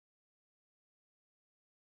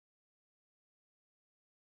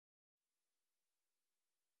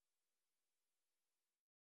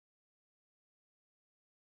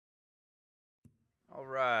All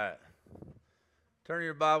right. Turn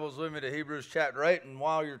your Bibles with me to Hebrews chapter 8. And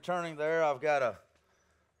while you're turning there, I've got a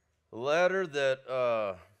letter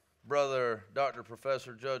that Brother Dr.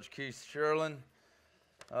 Professor Judge Keith Sherlin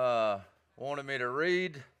wanted me to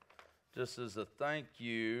read just as a thank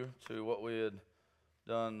you to what we had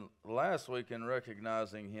done last week in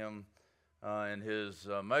recognizing him in his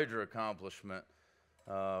major accomplishment,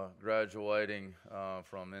 graduating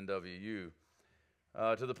from NWU.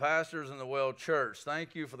 To the pastors in the Well Church,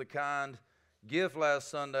 thank you for the kind gift last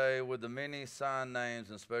Sunday with the many signed names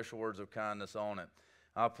and special words of kindness on it.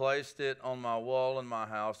 I placed it on my wall in my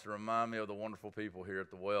house to remind me of the wonderful people here at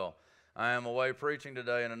the Well. I am away preaching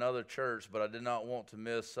today in another church, but I did not want to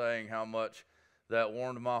miss saying how much that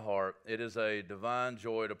warmed my heart. It is a divine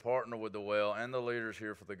joy to partner with the Well and the leaders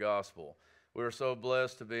here for the gospel. We are so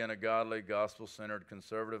blessed to be in a godly, gospel-centered,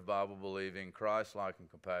 conservative, Bible-believing, Christ-like, and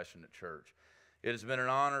compassionate church. It has been an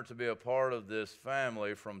honor to be a part of this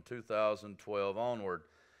family from 2012 onward,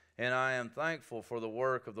 and I am thankful for the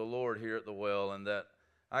work of the Lord here at the Well and that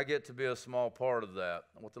I get to be a small part of that.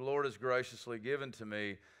 What the Lord has graciously given to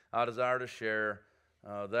me, I desire to share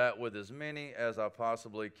that with as many as I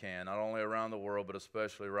possibly can, not only around the world, but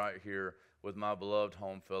especially right here with my beloved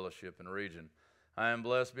home fellowship and region. I am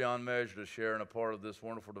blessed beyond measure to share in a part of this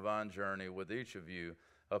wonderful divine journey with each of you,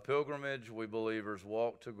 a pilgrimage we believers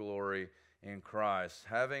walk to glory in Christ.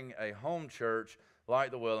 Having a home church like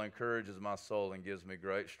the Well encourages my soul and gives me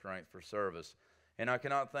great strength for service. And I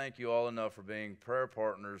cannot thank you all enough for being prayer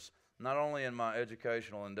partners, not only in my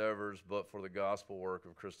educational endeavors, but for the gospel work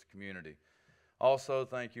of Christian Community. Also,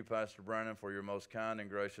 thank you, Pastor Brandon, for your most kind and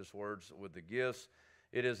gracious words with the gifts.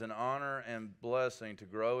 It is an honor and blessing to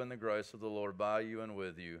grow in the grace of the Lord by you and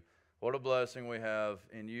with you. What a blessing we have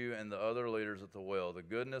in you and the other leaders at the Well. The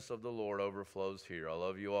goodness of the Lord overflows here. I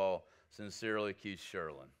love you all. Sincerely, Keith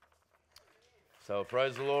Sherlin. So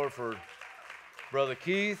praise the Lord for Brother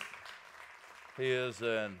Keith. He is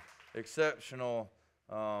an exceptional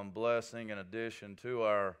blessing and addition to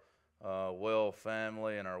our Well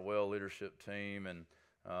family and our Well leadership team, and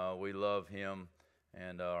we love him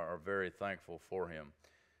and are very thankful for him.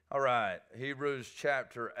 All right, Hebrews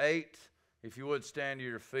chapter 8. If you would stand to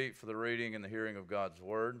your feet for the reading and the hearing of God's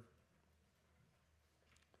word.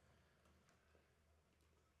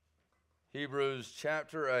 Hebrews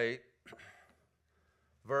chapter 8,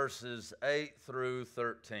 verses 8 through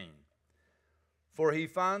 13. For he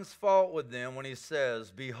finds fault with them when he says,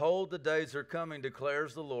 "Behold, the days are coming,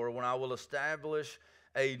 declares the Lord, when I will establish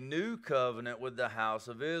a new covenant with the house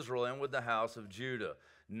of Israel and with the house of Judah,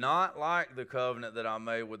 not like the covenant that I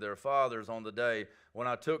made with their fathers on the day when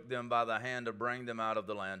I took them by the hand to bring them out of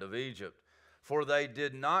the land of Egypt. For they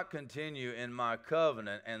did not continue in my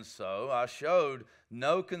covenant, and so I showed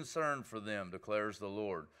no concern for them, declares the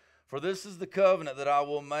Lord. For this is the covenant that I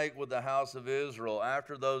will make with the house of Israel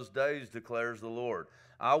after those days, declares the Lord.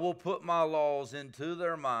 I will put my laws into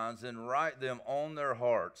their minds and write them on their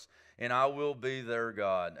hearts, and I will be their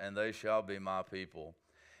God, and they shall be my people.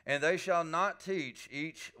 And they shall not teach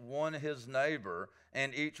each one his neighbor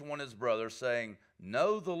and each one his brother, saying,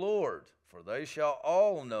 Know the Lord, for they shall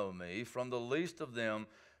all know me, from the least of them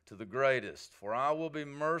to the greatest. For I will be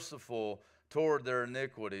merciful toward their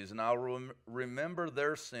iniquities, and I will remember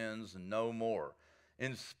their sins no more.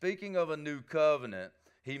 In speaking of a new covenant,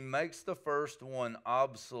 he makes the first one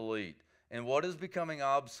obsolete, and what is becoming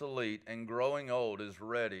obsolete and growing old is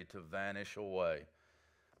ready to vanish away."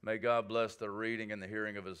 May God bless the reading and the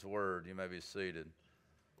hearing of his word. You may be seated.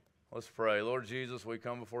 Let's pray. Lord Jesus, we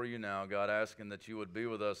come before you now, God, asking that you would be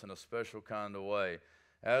with us in a special kind of way.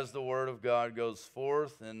 As the word of God goes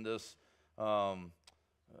forth in this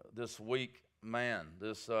weak man,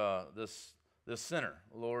 this sinner,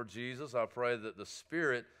 Lord Jesus, I pray that the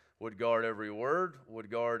Spirit would guard every word, would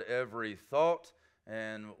guard every thought,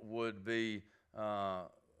 and would be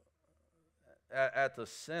at the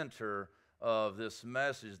center of this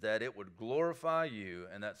message, that it would glorify you,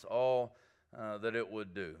 and that's all that it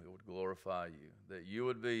would do. It would glorify you, that you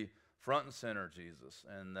would be front and center, Jesus,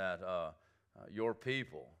 and that your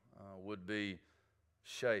people would be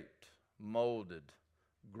shaped, molded,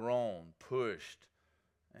 grown, pushed,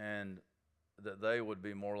 and that they would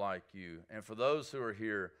be more like you. And for those who are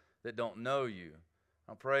here that don't know you,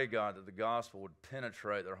 I pray, God, that the gospel would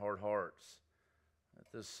penetrate their hard hearts,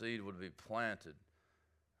 that this seed would be planted,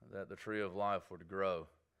 that the tree of life would grow,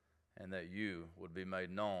 and that you would be made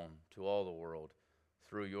known to all the world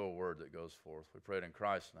through your word that goes forth. We pray it in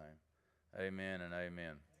Christ's name. Amen and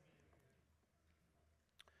amen.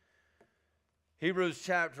 Hebrews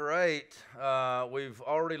chapter 8, we've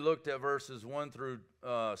already looked at verses 1 through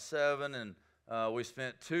 7, and We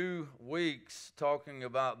spent 2 weeks talking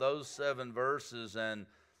about those 7 verses and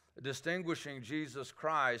distinguishing Jesus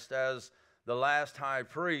Christ as the last high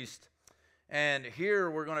priest. And here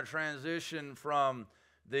we're going to transition from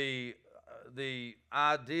the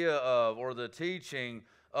idea of, or the teaching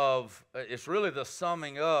of, it's really the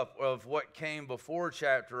summing up of what came before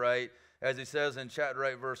chapter 8. As he says in chapter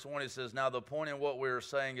 8, verse 1, he says, "Now the point in what we are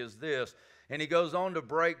saying is this." And he goes on to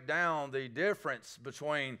break down the difference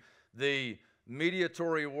between the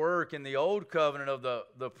mediatory work in the old covenant of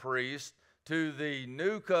the priest to the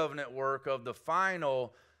new covenant work of the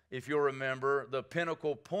final, if you'll remember, the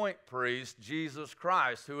pinnacle point priest, Jesus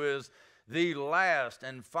Christ, who is the last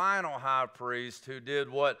and final high priest, who did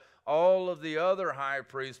what all of the other high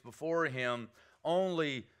priests before him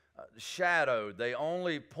only shadowed, they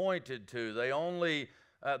only pointed to,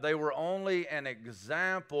 they were only an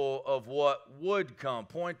example of what would come,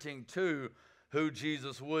 pointing to who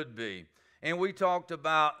Jesus would be. And we talked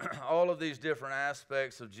about all of these different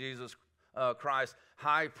aspects of Jesus Christ's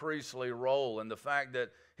high priestly role, and the fact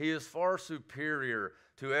that he is far superior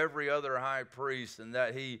to every other high priest, and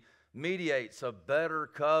that he mediates a better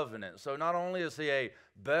covenant. So not only is he a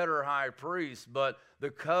better high priest, but the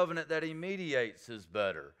covenant that he mediates is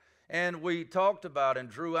better. And we talked about and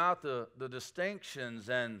drew out the distinctions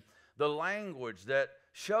and the language that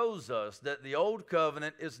shows us that the old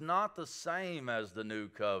covenant is not the same as the new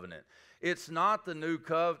covenant. It's not the new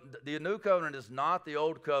covenant. The new covenant is not the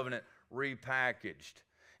old covenant repackaged.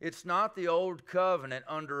 It's not the old covenant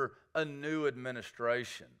under a new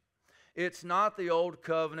administration. It's not the old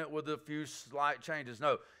covenant with a few slight changes.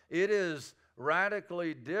 No, it is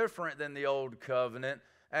radically different than the old covenant,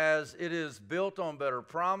 as it is built on better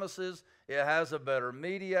promises. It has a better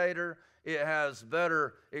mediator. It has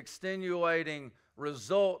better extenuating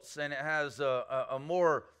results, and it has a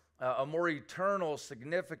more eternal,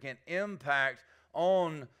 significant impact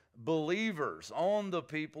on believers, on the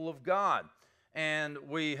people of God. And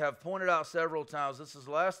we have pointed out several times, this is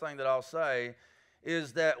the last thing that I'll say,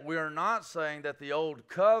 is that we're not saying that the old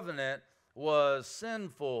covenant was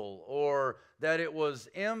sinful or that it was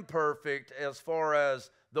imperfect as far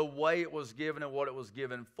as the way it was given and what it was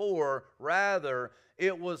given for. Rather,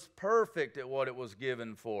 it was perfect at what it was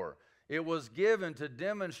given for. It was given to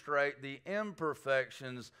demonstrate the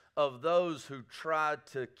imperfections of those who tried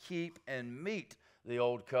to keep and meet the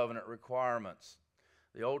old covenant requirements.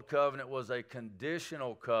 The old covenant was a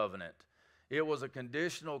conditional covenant. It was a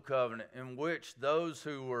conditional covenant in which those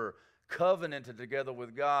who were covenanted together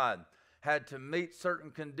with God had to meet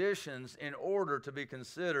certain conditions in order to be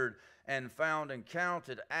considered and found and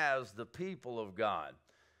counted as the people of God.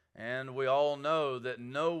 And we all know that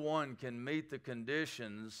no one can meet the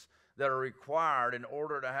conditions that are required in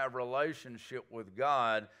order to have relationship with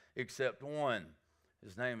God except one.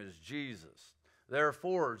 His name is Jesus.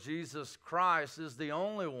 Therefore, Jesus Christ is the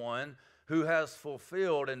only one who has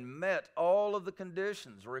fulfilled and met all of the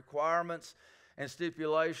conditions, requirements, and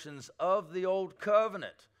stipulations of the old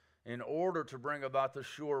covenant in order to bring about the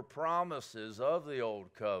sure promises of the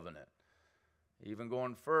old covenant. Even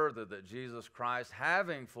going further, that Jesus Christ,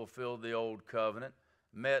 having fulfilled the old covenant,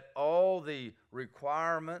 met all the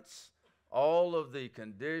requirements, all of the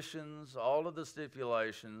conditions, all of the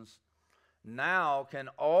stipulations, now can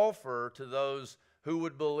offer to those who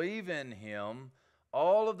would believe in him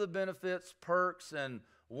all of the benefits, perks, and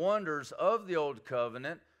wonders of the old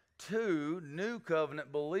covenant to new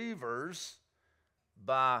covenant believers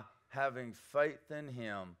by having faith in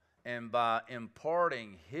him and by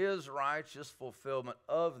imparting his righteous fulfillment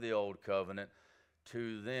of the old covenant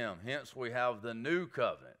to them. Hence we have the new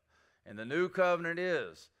covenant. And the new covenant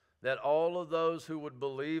is that all of those who would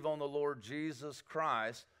believe on the Lord Jesus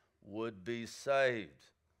Christ would be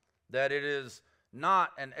saved. That it is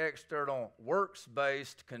not an external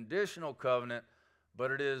works-based conditional covenant,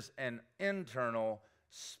 but it is an internal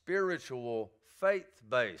spiritual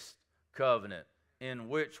faith-based covenant in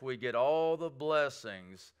which we get all the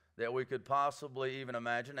blessings that we could possibly even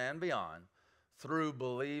imagine and beyond through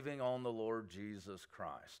believing on the Lord Jesus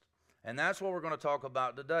Christ. And that's what we're going to talk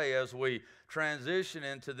about today as we transition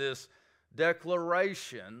into this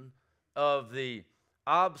declaration of the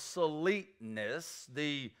obsoleteness,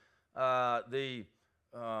 the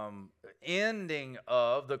ending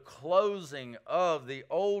of, the closing of the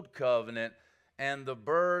old covenant, and the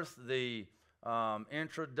birth, the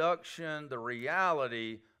introduction, the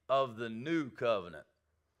reality of the new covenant.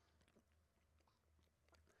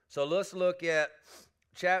 So let's look at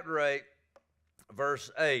chapter 8,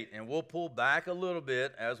 verse 8, and we'll pull back a little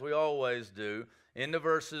bit, as we always do, into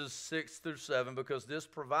verses 6 through 7, because this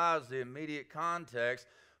provides the immediate context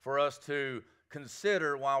for us to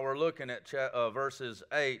consider while we're looking at verses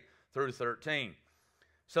 8 through 13.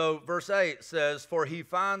 So verse 8 says, "For he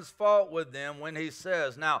finds fault with them when he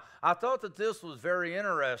says." Now, I thought that this was very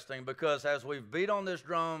interesting because as we've beat on this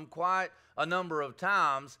drum quite a number of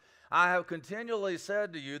times, I have continually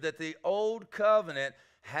said to you that the old covenant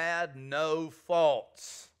had no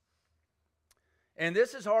faults. And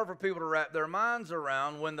this is hard for people to wrap their minds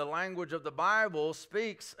around when the language of the Bible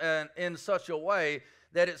speaks in such a way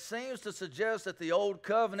that it seems to suggest that the old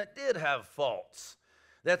covenant did have faults,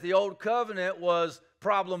 that the old covenant was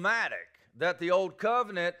problematic, that the old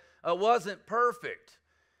covenant wasn't perfect.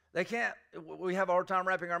 We have a hard time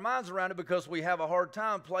wrapping our minds around it because we have a hard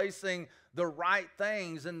time placing the right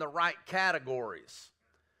things in the right categories.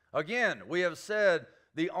 Again, we have said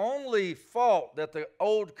the only fault that the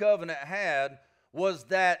old covenant had was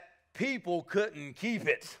that people couldn't keep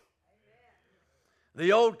it.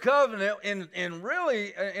 The old covenant,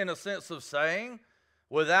 in a sense of saying,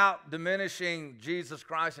 without diminishing Jesus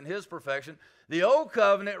Christ and his perfection, the old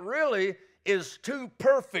covenant really is too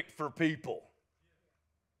perfect for people.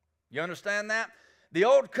 You understand that? The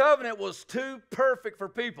old covenant was too perfect for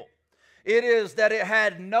people. It is that it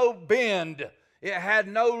had no bend. It had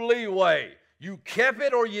no leeway. You kept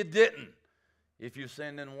it or you didn't. If you've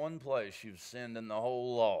sinned in one place, you've sinned in the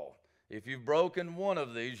whole law. If you've broken one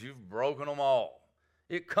of these, you've broken them all.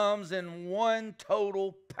 It comes in one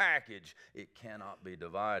total package. It cannot be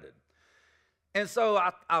divided. And so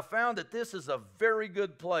I found that this is a very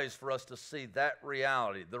good place for us to see that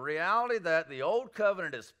reality. The reality that the old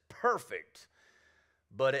covenant is perfect,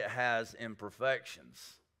 but it has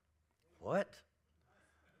imperfections. What?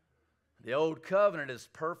 The old covenant is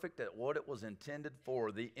perfect at what it was intended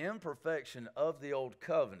for. The imperfection of the old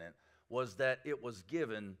covenant was that it was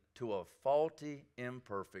given to a faulty,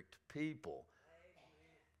 imperfect people.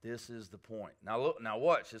 This is the point. Now look, now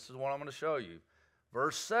watch. This is what I'm going to show you.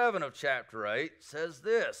 Verse 7 of chapter 8 says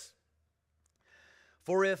this: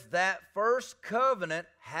 "For if that first covenant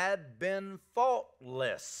had been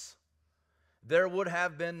faultless, there would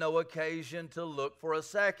have been no occasion to look for a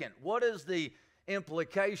second." What is the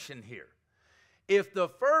implication here? If the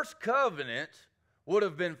first covenant would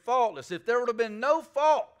have been faultless, if there would have been no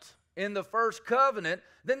fault in the first covenant,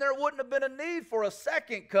 then there wouldn't have been a need for a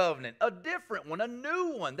second covenant, a different one, a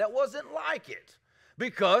new one that wasn't like it,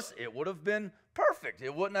 because it would have been perfect.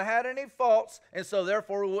 It wouldn't have had any faults, and so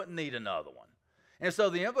therefore we wouldn't need another one. And so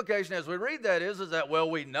the implication as we read that is that, well,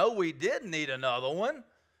 we know we did need another one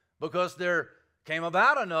because there came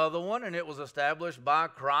about another one, and it was established by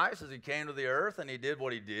Christ as he came to the earth and he did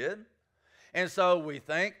what he did. And so we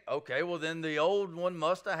think, okay, well then the old one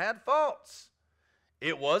must have had faults.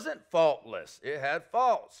 It wasn't faultless. It had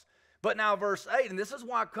faults. But now verse 8, and this is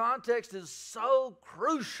why context is so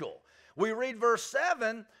crucial. We read verse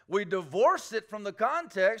 7, we divorce it from the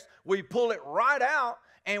context, we pull it right out,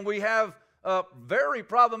 and we have very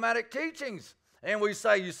problematic teachings. And we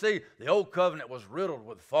say, you see, the old covenant was riddled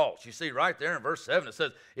with faults. You see right there in verse 7, it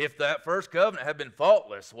says, if that first covenant had been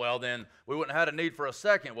faultless, well, then we wouldn't have had a need for a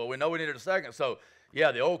second. Well, we know we needed a second. So,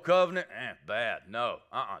 yeah, the old covenant, bad. No,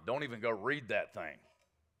 don't even go read that thing.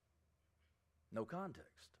 No context.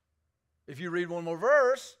 If you read one more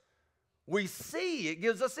verse, we see it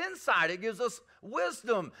gives us insight. It gives us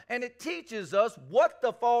wisdom. And it teaches us what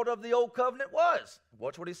the fault of the old covenant was.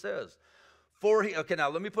 Watch what he says. Okay, now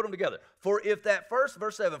let me put them together. Verse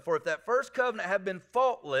 7, for if that first covenant had been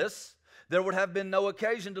faultless, there would have been no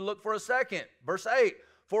occasion to look for a second. Verse 8,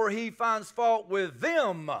 for he finds fault with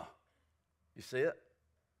them. You see it?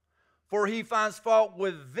 For he finds fault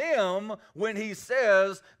with them when he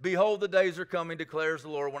says, behold, the days are coming, declares the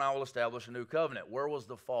Lord, when I will establish a new covenant. Where was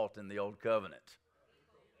the fault in the old covenant?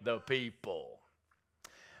 The people.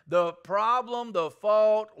 The problem, the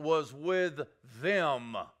fault was with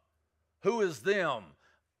them. Who is them?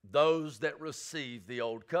 Those that received the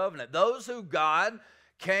old covenant. Those who God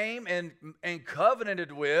came and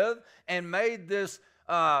covenanted with and made this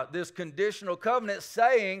conditional covenant,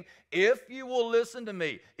 saying, if you will listen to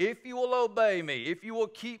me, if you will obey me, if you will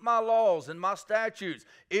keep my laws and my statutes,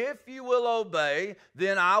 if you will obey,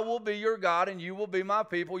 then I will be your God and you will be my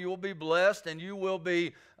people. You will be blessed and you will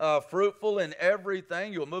be fruitful in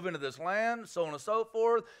everything. You will move into this land, so on and so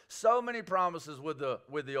forth. So many promises with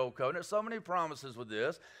the old covenant, so many promises with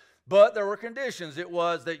this. But there were conditions. It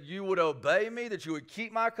was that you would obey me, that you would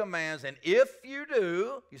keep my commands, and if you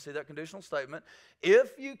do, you see that conditional statement,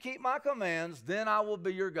 if you keep my commands, then I will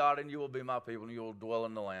be your God and you will be my people and you will dwell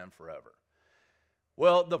in the land forever.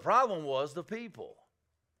 Well, the problem was the people.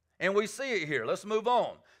 And we see it here. Let's move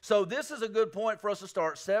on. So this is a good point for us to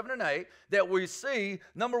start, 7 and 8, that we see,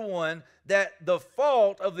 number one, that the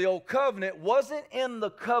fault of the old covenant wasn't in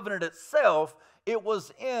the covenant itself. It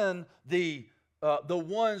was in the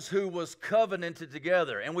ones who was covenanted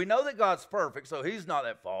together. And we know that God's perfect, so he's not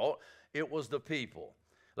at fault. It was the people.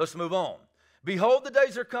 Let's move on. Behold, the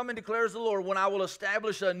days are coming, declares the Lord, when I will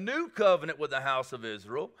establish a new covenant with the house of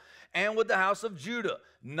Israel and with the house of Judah,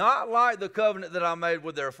 not like the covenant that I made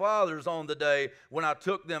with their fathers on the day when I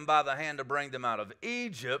took them by the hand to bring them out of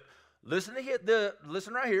Egypt. Listen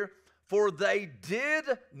right here. For they did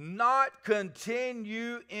not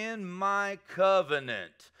continue in my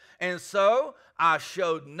covenant, and so I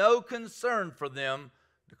showed no concern for them,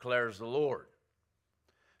 declares the Lord.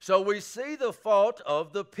 So we see the fault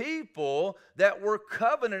of the people that were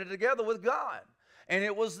covenanted together with God. And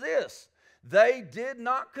it was this: they did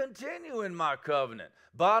not continue in my covenant.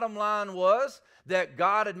 Bottom line was that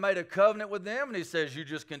God had made a covenant with them, and he says, you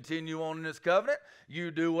just continue on in this covenant.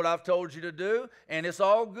 You do what I've told you to do, and it's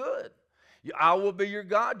all good. I will be your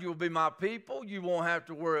God. You will be my people. You won't have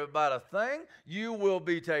to worry about a thing. You will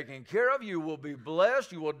be taken care of. You will be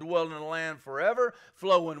blessed. You will dwell in the land forever,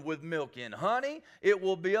 flowing with milk and honey. It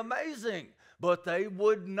will be amazing. But they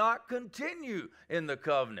would not continue in the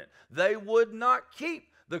covenant. They would not keep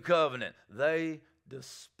the covenant. They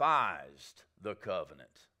despised the covenant.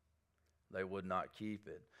 They would not keep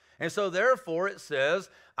it. And so therefore it says,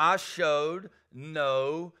 I showed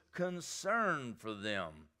no concern for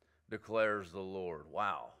them, declares the Lord.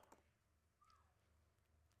 Wow.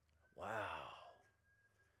 Wow.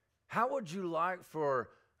 How would you like for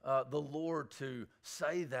the Lord to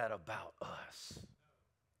say that about us?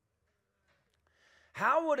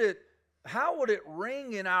 How would it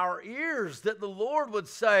ring in our ears that the Lord would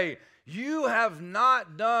say, you have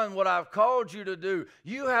not done what I've called you to do.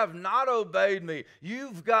 You have not obeyed me.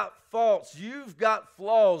 You've got faults. You've got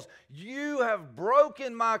flaws. You have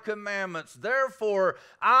broken my commandments. Therefore,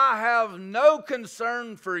 I have no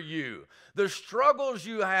concern for you. The struggles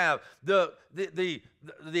you have, the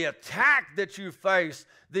attack that you face,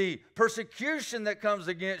 the persecution that comes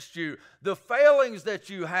against you, the failings that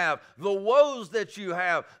you have, the woes that you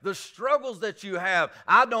have, the struggles that you have,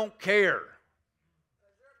 I don't care.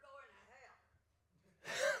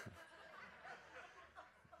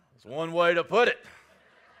 It's one way to put it.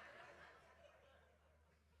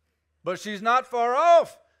 But she's not far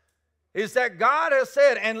off. Is that God has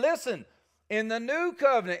said, and listen, in the new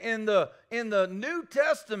covenant, in the New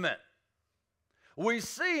Testament, we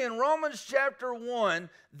see in Romans chapter 1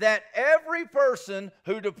 that every person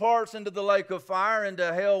who departs into the lake of fire,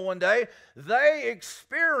 into hell one day, they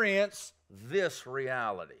experience this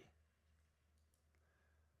reality.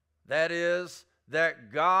 That is,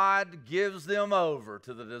 that God gives them over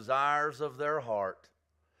to the desires of their heart,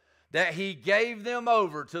 that he gave them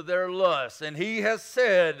over to their lusts, and he has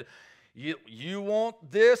said, you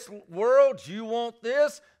want this world, you want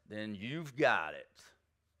this, then you've got it.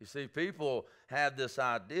 You see, people have this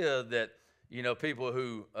idea that, people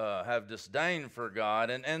who have disdain for God,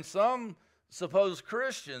 and some supposed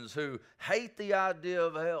Christians who hate the idea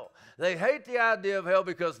of hell. They hate the idea of hell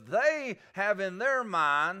because they have in their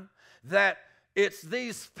mind that it's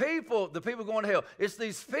these people, the people going to hell, it's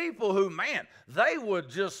these people who, man, they would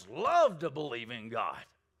just love to believe in God.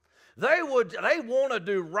 They want to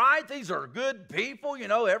do right. These are good people.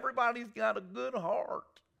 Everybody's got a good heart.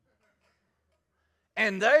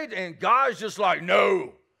 And God's just like,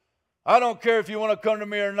 no, I don't care if you want to come to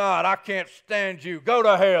me or not. I can't stand you. Go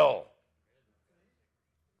to hell.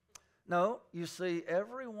 No, you see,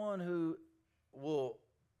 everyone who will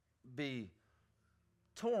be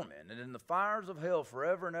tormented in the fires of hell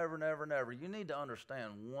forever and ever and ever and ever, you need to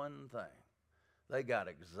understand one thing. They got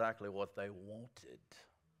exactly what they wanted.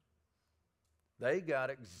 They got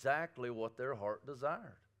exactly what their heart desired.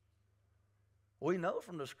 We know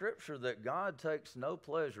from the Scripture that God takes no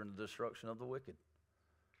pleasure in the destruction of the wicked.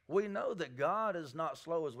 We know that God is not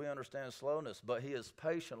slow as we understand slowness, but he is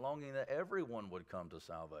patient, longing that everyone would come to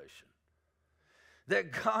salvation.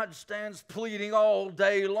 That God stands pleading all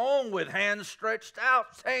day long with hands stretched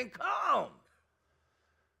out, saying, come.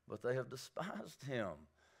 But they have despised him.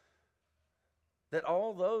 That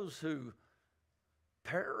all those who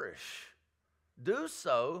perish do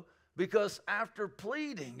so because after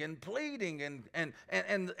pleading and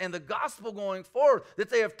the gospel going forth, that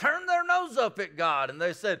they have turned their nose up at God and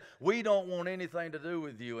they said, we don't want anything to do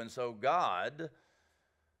with you. And so God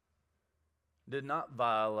did not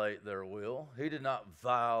violate their will. He did not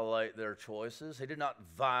violate their choices. He did not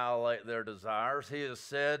violate their desires. He has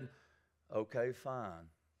said, okay, fine.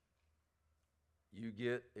 You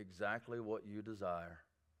get exactly what you desire.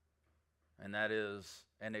 and that is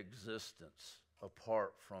an existence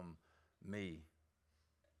apart from me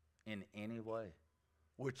in any way,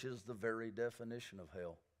 which is the very definition of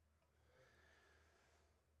hell.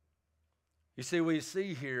 You see, we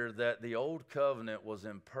see here that the old covenant was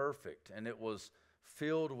imperfect, and it was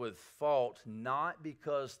filled with fault, not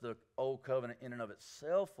because the old covenant in and of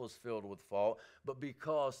itself was filled with fault, but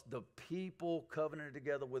because the people covenanted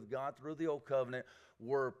together with God through the old covenant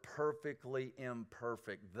were perfectly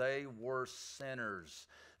imperfect. They were sinners.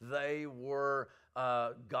 They were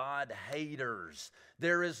God haters.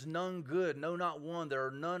 There is none good, no, not one. There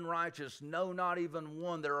are none righteous, no, not even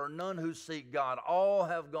one. There are none who seek God. All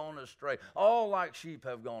have gone astray. All like sheep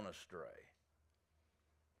have gone astray.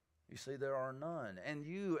 You see, there are none. And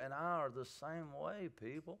you and I are the same way,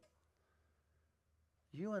 people.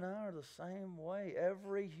 You and I are the same way.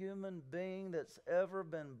 Every human being that's ever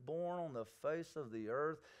been born on the face of the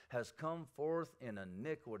earth has come forth in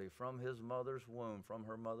iniquity from his mother's womb, from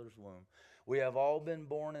her mother's womb. We have all been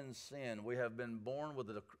born in sin. We have been born with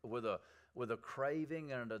a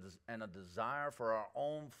craving and a desire for our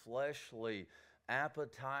own fleshly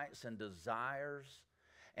appetites and desires.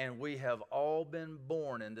 And we have all been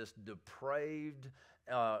born in this depraved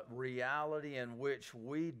reality in which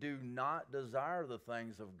we do not desire the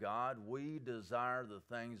things of God. We desire the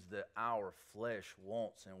things that our flesh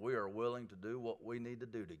wants, and we are willing to do what we need to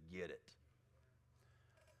do to get it.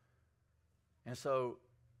 And so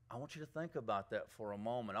I want you to think about that for a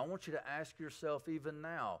moment. I want you to ask yourself even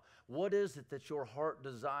now, what is it that your heart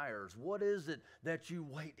desires? What is it that you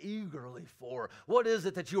wait eagerly for? What is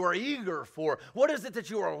it that you are eager for? What is it that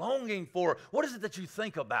you are longing for? What is it that you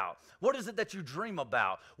think about? What is it that you dream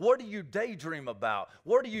about? What do you daydream about?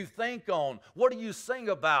 What do you think on? What do you sing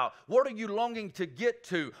about? What are you longing to get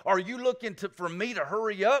to? Are you looking for me to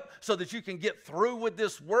hurry up so that you can get through with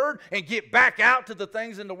this word and get back out to the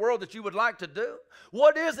things in the world that you would like to do?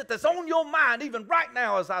 What is it that's on your mind even right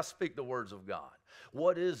now as I speak the words of God?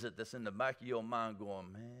 What is it that's in the back of your mind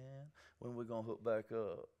going, man, when are we going to hook back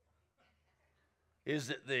up? Is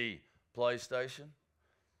it the PlayStation?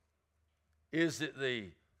 Is it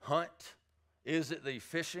the hunt? Is it the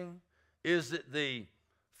fishing? Is it the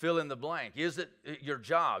fill in the blank? Is it your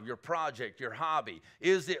job, your project, your hobby?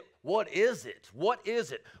 What is it? What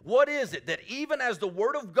is it? What is it that even as the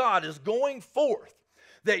Word of God is going forth,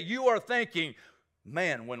 that you are thinking,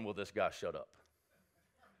 man, when will this guy shut up?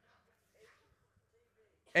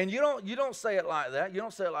 And you don't say it like that. You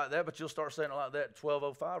don't say it like that, but you'll start saying it like that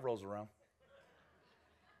 12:05 rolls around.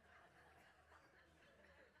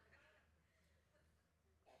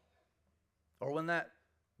 Or when that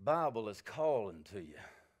Bible is calling to you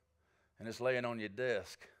and it's laying on your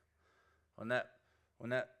desk. When that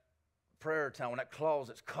prayer time, when that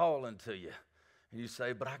closet's calling to you. And you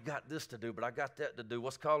say, but I got this to do, but I got that to do.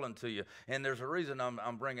 What's calling to you? And there's a reason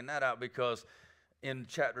I'm bringing that out, because in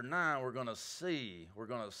chapter 9, we're going to see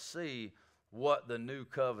what the new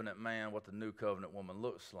covenant man, what the new covenant woman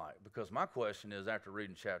looks like. Because my question is, after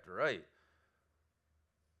reading chapter 8,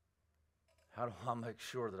 how do I make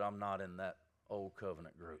sure that I'm not in that old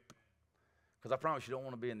covenant group? Because I promise you don't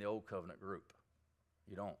want to be in the old covenant group.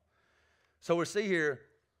 You don't. So we see here,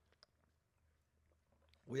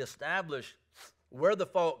 we establish where the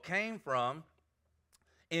fault came from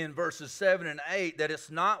in verses 7 and 8, that it's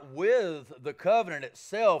not with the covenant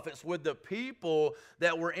itself, it's with the people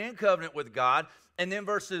that were in covenant with God. And then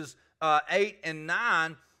verses 8 and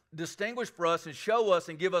 9 distinguish for us and show us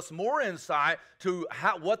and give us more insight to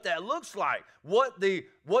what that looks like, what the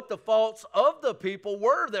faults of the people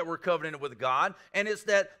were that were covenanted with God, and it's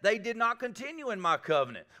that they did not continue in my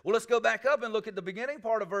covenant. Well, let's go back up and look at the beginning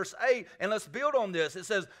part of verse 8, and let's build on this. It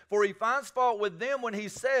says, for he finds fault with them when he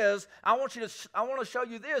says, I want to show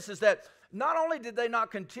you this, is that not only did they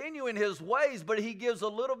not continue in his ways, but he gives a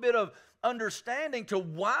little bit of understanding to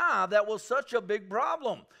why that was such a big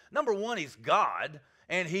problem. Number one, he's God.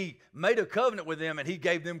 And he made a covenant with them, and he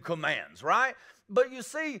gave them commands, right? But you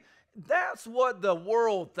see, that's what the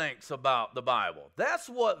world thinks about the Bible. That's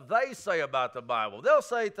what they say about the Bible. They'll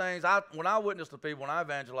say things, when I witness to people, when I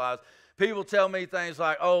evangelize, people tell me things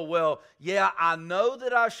like, oh, well, yeah, I know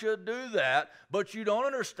that I should do that, but you don't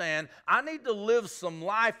understand. I need to live some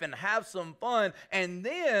life and have some fun, and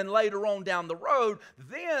then later on down the road,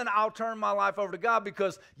 then I'll turn my life over to God,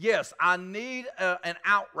 because, yes, I need an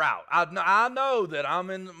out route. I know that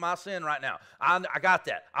I'm in my sin right now. I got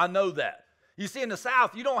that. I know that. You see, in the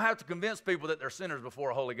South, you don't have to convince people that they're sinners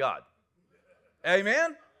before a holy God.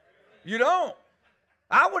 Amen? You don't.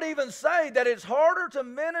 I would even say that it's harder to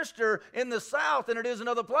minister in the South than it is in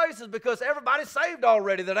other places, because everybody's saved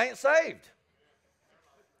already that ain't saved.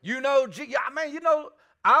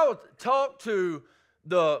 I'll talk to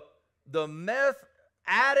the meth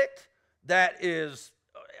addict that is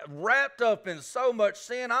wrapped up in so much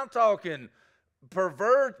sin. I'm talking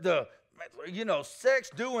pervert, sex,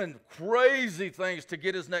 doing crazy things to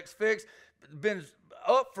get his next fix. Been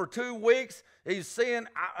up for 2 weeks. He's seeing,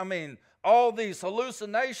 all these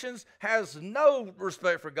hallucinations, has no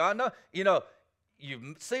respect for God. No,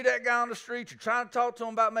 you see that guy on the street, you're trying to talk to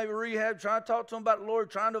him about maybe rehab, trying to talk to him about the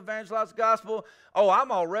Lord, trying to evangelize the gospel. Oh,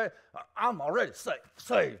 I'm already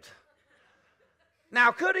saved.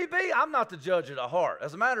 Now, could he be? I'm not the judge of the heart.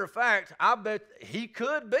 As a matter of fact, I bet he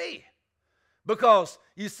could be. Because,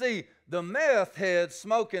 you see, the meth head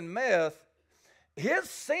smoking meth, his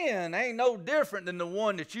sin ain't no different than the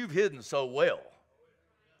one that you've hidden so well.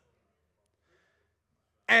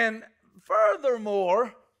 And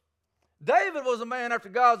furthermore, David was a man after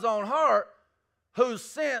God's own heart who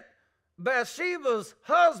sent Bathsheba's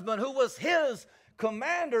husband, who was his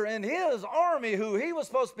commander in his army, who he was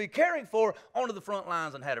supposed to be caring for, onto the front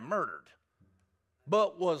lines and had him murdered,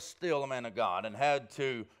 but was still a man of God and had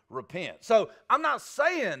to repent. So I'm not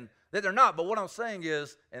saying that they're not, but what I'm saying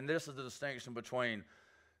is, and this is the distinction between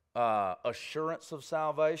assurance of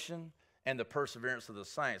salvation and the perseverance of the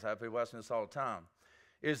saints. I have people asking this all the time.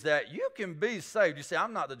 Is that you can be saved. You say,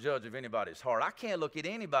 I'm not the judge of anybody's heart. I can't look at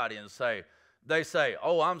anybody and say, they say,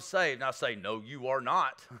 oh, I'm saved. And I say, no, you are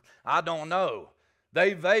not. I don't know.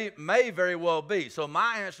 They may very well be. So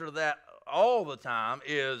my answer to that all the time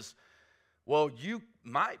is, well, you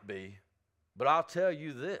might be, but I'll tell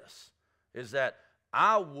you this, is that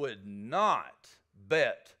I would not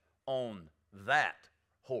bet on that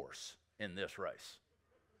horse in this race.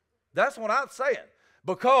 That's what I'm saying.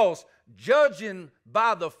 Because judging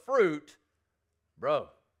by the fruit, bro,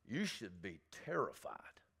 you should be terrified.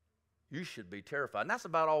 You should be terrified. And that's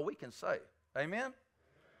about all we can say. Amen?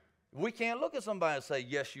 We can't look at somebody and say,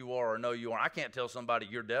 yes, you are, or no, you aren't. I can't tell somebody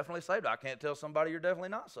you're definitely saved. I can't tell somebody you're definitely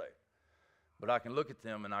not saved. But I can look at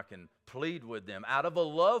them and I can plead with them out of a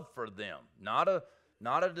love for them. Not a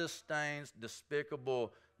disdain,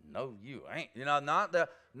 despicable, no, you ain't. Not that,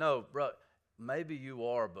 no, bro, maybe you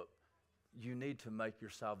are, but you need to make your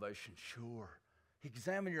salvation sure.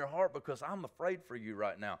 Examine your heart, because I'm afraid for you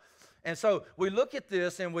right now. And so we look at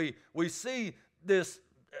this and we see this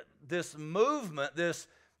movement, this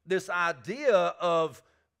idea of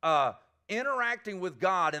interacting with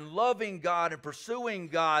God and loving God and pursuing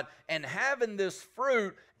God and having this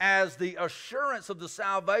fruit as the assurance of the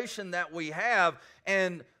salvation that we have.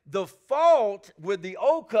 And the fault with the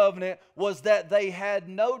old covenant was that they had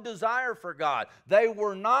no desire for God. They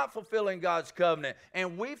were not fulfilling God's covenant.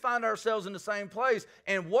 And we find ourselves in the same place.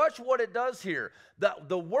 And watch what it does here.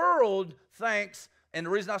 The world thinks, and the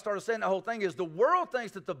reason I started saying the whole thing is the world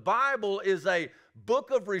thinks that the Bible is a book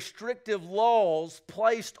of restrictive laws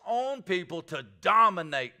placed on people to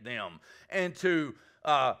dominate them and to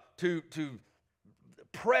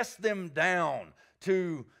press them down,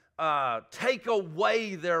 to take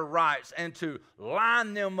away their rights, and to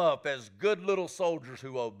line them up as good little soldiers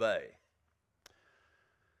who obey.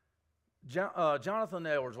 Jonathan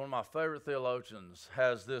Edwards, one of my favorite theologians,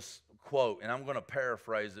 has this quote, and I'm going to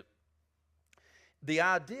paraphrase it. The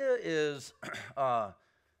idea is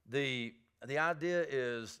the idea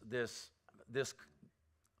is this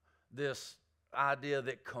idea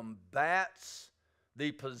that combats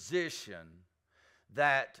the position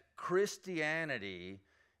that Christianity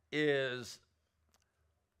is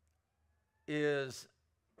a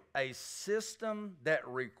system that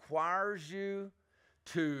requires you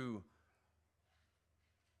to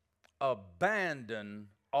abandon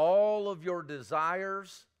all of your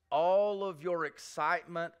desires, all of your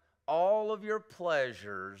excitement, all of your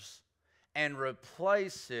pleasures, and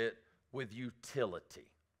replace it with utility.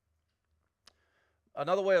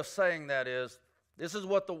 Another way of saying that is, this is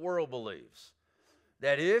what the world believes,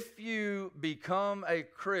 that if you become a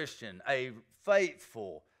Christian, a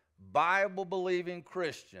faithful, Bible-believing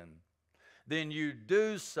Christian, then you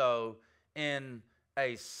do so in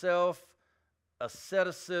a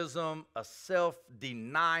self-asceticism, a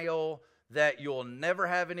self-denial, that you'll never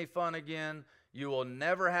have any fun again, you will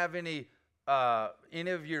never have any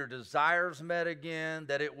of your desires met again,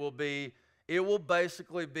 that it will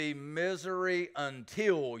basically be misery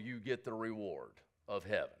until you get the reward of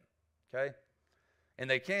heaven, okay? And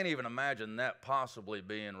they can't even imagine that possibly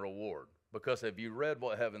being reward, because have you read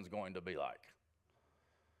what heaven's going to be like?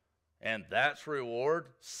 And that's reward,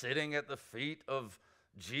 sitting at the feet of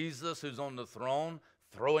Jesus who's on the throne,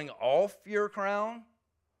 throwing off your crown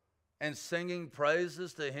and singing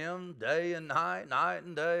praises to him day and night, night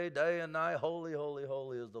and day and night. Holy, holy,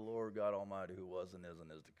 holy is the Lord God Almighty, who was and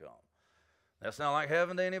is to come. That sound like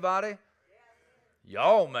heaven to anybody?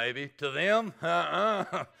 Y'all maybe. To them,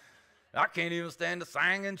 I can't even stand to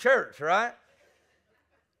sing in church, right?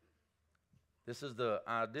 This is the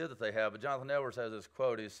idea that they have. But Jonathan Edwards has this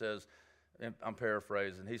quote. He says, and I'm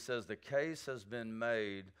paraphrasing, he says, the case has been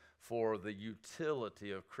made for the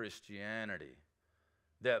utility of Christianity,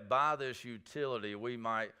 that by this utility we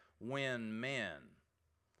might win men.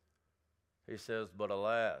 He says, but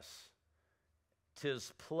alas,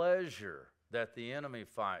 'tis pleasure that the enemy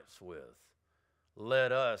fights with.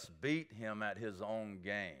 Let us beat him at his own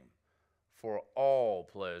game, for all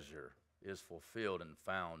pleasure is fulfilled and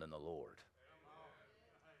found in the Lord.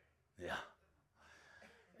 Yeah.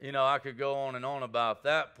 You know, I could go on and on about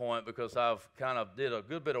that point because I've kind of did a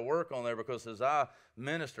good bit of work on there, because as I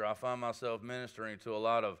minister, I find myself ministering to a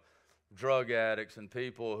lot of drug addicts and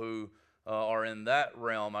people who are in that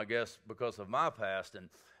realm, I guess, because of my past. And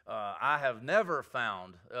I have never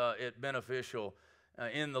found it beneficial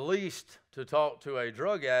in the least to talk to a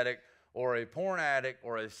drug addict or a porn addict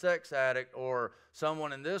or a sex addict or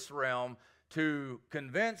someone in this realm to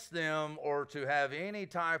convince them or to have any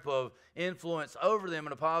type of influence over them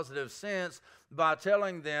in a positive sense by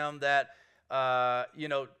telling them that,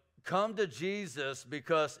 come to Jesus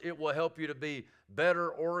because it will help you to be better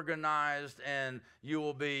organized and you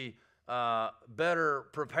will be better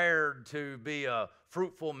prepared to be a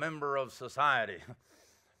fruitful member of society.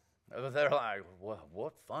 They're like, well,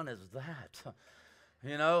 what fun is that?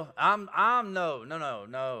 You know, I'm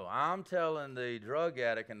telling the drug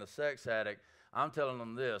addict and the sex addict, I'm telling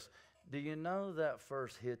them this. Do you know that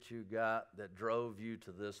first hit you got that drove you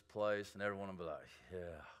to this place? And everyone will be like,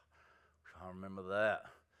 yeah, I remember that.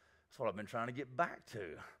 That's what I've been trying to get back to.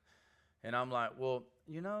 And I'm like, well,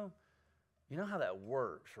 you know how that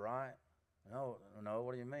works, right? No,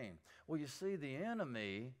 what do you mean? Well, you see, the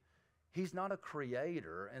enemy, he's not a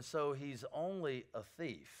creator, and so he's only a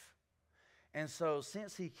thief. And so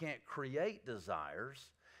since he can't create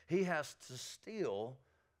desires, he has to steal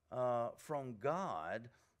from God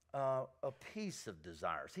a piece of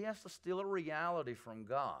desires. He has to steal a reality from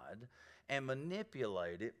God and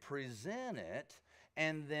manipulate it, present it,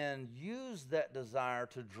 and then use that desire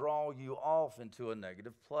to draw you off into a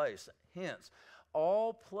negative place. Hence,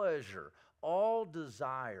 all pleasure, all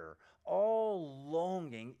desire, all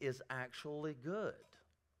longing is actually good.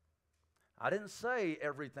 I didn't say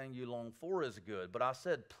everything you long for is good, but I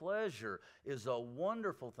said pleasure is a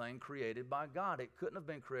wonderful thing created by God. It couldn't have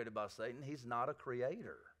been created by Satan. He's not a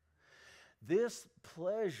creator. This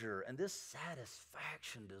pleasure and this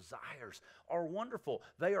satisfaction desires are wonderful.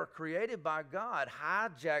 They are created by God,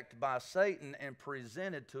 hijacked by Satan, and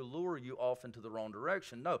presented to lure you off into the wrong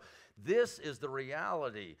direction. No, this is the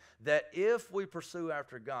reality that if we pursue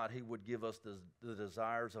after God, He would give us the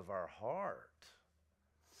desires of our heart.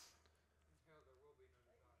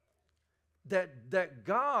 That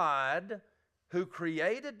God, who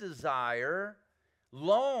created desire,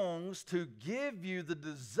 longs to give you the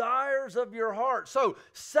desires of your heart. So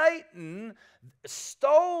Satan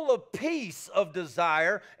stole a piece of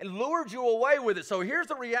desire and lured you away with it. So here's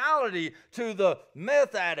the reality to the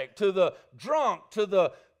meth addict, to the drunk, to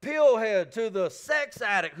the pillhead, to the sex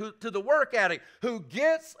addict, to the work addict who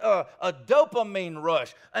gets a dopamine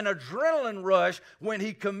rush, an adrenaline rush when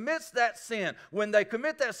he commits that sin. When they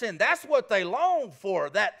commit that sin, that's what they long for,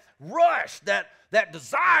 that rush, that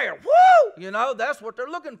desire. Woo! That's what they're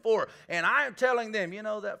looking for. And I am telling them,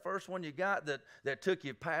 that first one you got that took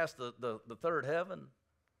you past the third heaven?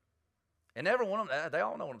 And every one of them, they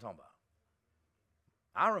all know what I'm talking about.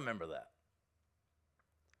 I remember that.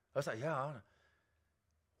 I was like, yeah,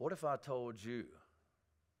 what if I told you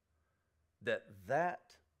that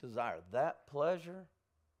desire, that pleasure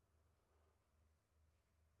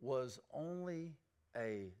was only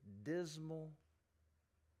a dismal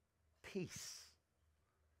piece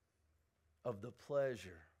of the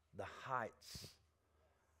pleasure, the heights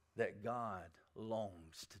that God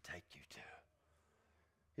longs to take you to?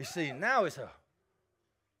 You see, now it's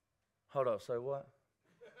hold up, say what?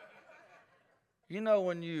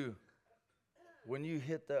 When you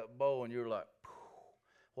hit that bow and you're like,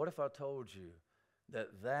 what if I told you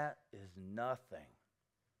that is nothing?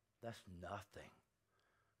 That's nothing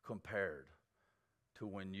compared to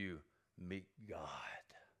when you meet God.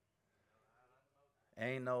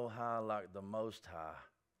 Ain't no high like the Most High.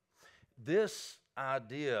 This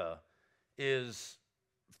idea is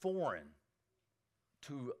foreign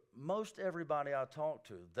to most everybody I talk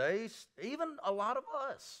to. Even a lot of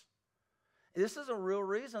us. This is a real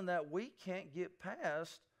reason that we can't get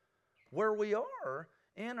past where we are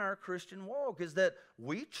in our Christian walk, is that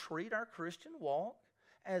we treat our Christian walk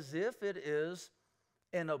as if it is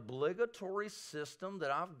an obligatory system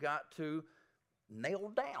that I've got to nail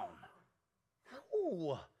down.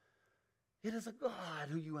 No. It is a God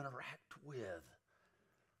who you interact with,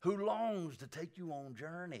 who longs to take you on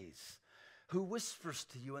journeys, who whispers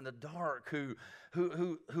to you in the dark, who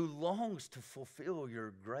longs to fulfill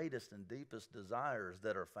your greatest and deepest desires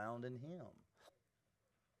that are found in Him.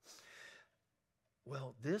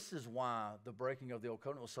 Well, this is why the breaking of the old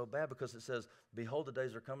covenant was so bad, because it says, behold, the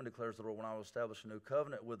days are coming, declares the Lord, when I will establish a new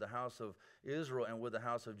covenant with the house of Israel and with the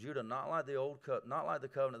house of Judah, not like the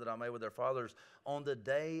covenant that I made with their fathers on the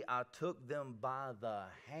day I took them by the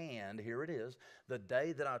hand. Here it is, the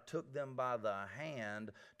day that I took them by the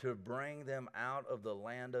hand to bring them out of the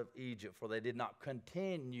land of Egypt, for they did not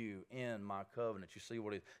continue in my covenant.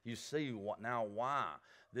 You see now why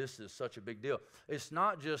this is such a big deal. It's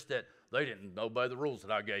not just that they didn't obey the rules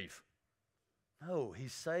that I gave. No,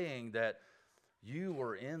 he's saying that you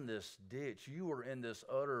were in this ditch. You were in this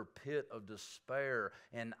utter pit of despair.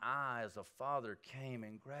 And I, as a father, came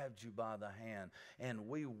and grabbed you by the hand. And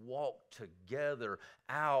we walked together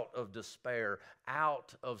out of despair,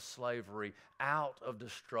 out of slavery, out of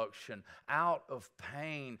destruction, out of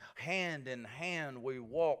pain. Hand in hand, we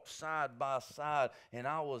walked side by side. And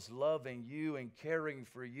I was loving you and caring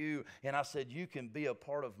for you. And I said, you can be a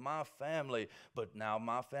part of my family. But now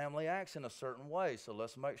my family acts in a certain way. So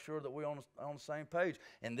let's make sure that we're on the same page.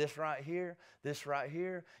 And this right here,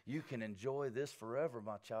 you can enjoy this forever,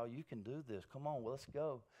 my child. You can do this. Come on, well, let's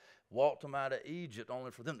go. Walked them out of Egypt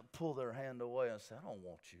only for them to pull their hand away and say, I don't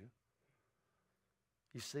want you.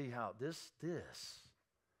 You see how this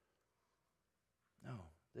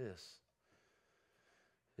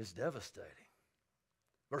is devastating.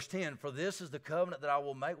 Verse 10, for this is the covenant that I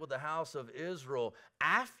will make with the house of Israel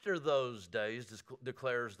after those days,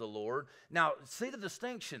 declares the Lord. Now, see the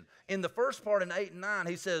distinction. In the first part in 8 and 9,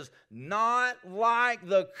 he says, not like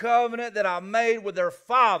the covenant that I made with their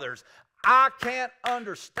fathers. I can't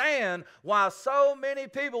understand why so many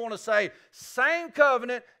people want to say, same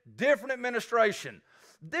covenant, different administration.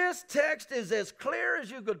 This text is as clear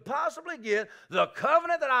as you could possibly get. The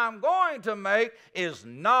covenant that I'm going to make is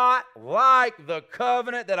not like the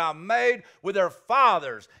covenant that I made with their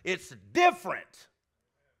fathers. It's different.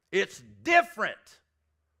 It's different.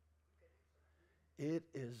 It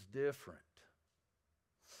is different.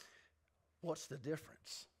 What's the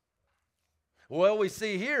difference? Well, we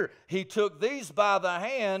see here, he took these by the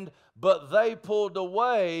hand, but they pulled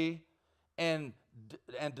away and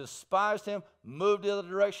despised him, moved the other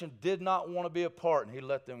direction, did not want to be a part, and he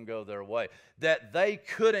let them go their way. That they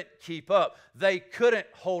couldn't keep up. They couldn't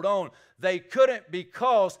hold on. They couldn't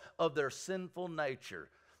because of their sinful nature.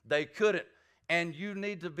 They couldn't. And you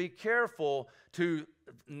need to be careful to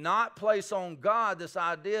not place on God this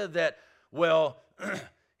idea that, well,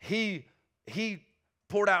 he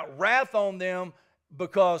poured out wrath on them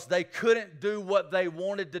because they couldn't do what they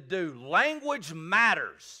wanted to do. Language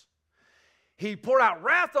matters. He poured out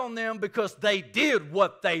wrath on them because they did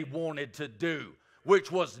what they wanted to do,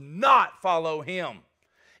 which was not follow Him.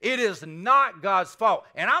 It is not God's fault.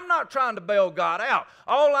 And I'm not trying to bail God out.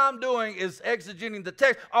 All I'm doing is exegeting the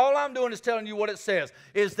text. All I'm doing is telling you what it says,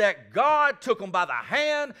 is that God took them by the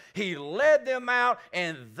hand, He led them out,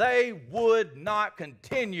 and they would not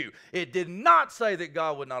continue. It did not say that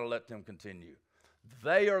God would not let them continue.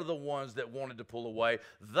 They are the ones that wanted to pull away.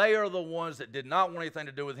 They are the ones that did not want anything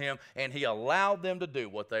to do with Him, and He allowed them to do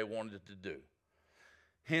what they wanted to do.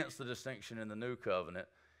 Hence the distinction in the new covenant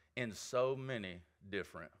in so many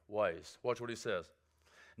different ways. Watch what he says.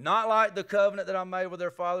 Not like the covenant that I made with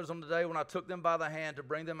their fathers on the day when I took them by the hand to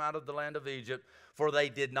bring them out of the land of Egypt, for they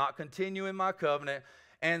did not continue in my covenant,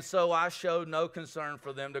 and so I showed no concern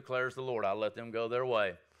for them, declares the Lord. I let them go their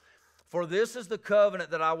way. For this is the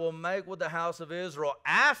covenant that I will make with the house of Israel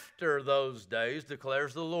after those days,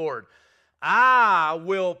 declares the Lord. I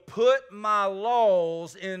will put my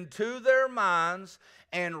laws into their minds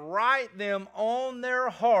and write them on their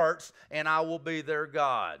hearts, and I will be their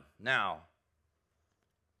God. Now,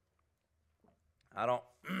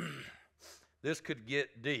 this could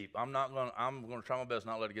get deep. I'm going to try my best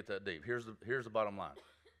not to let it get that deep. Here's the bottom line.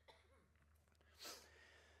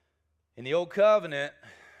 In the old covenant,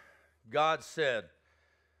 God said,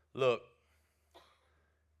 look,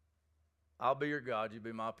 I'll be your God, you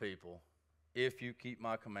be my people, if you keep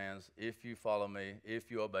my commands, if you follow me,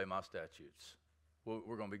 if you obey my statutes.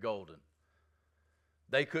 We're going to be golden.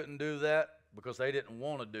 They couldn't do that because they didn't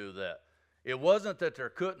want to do that. It wasn't that their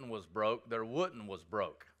couldn't was broke, their wouldn't was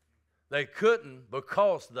broke. They couldn't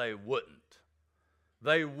because they wouldn't.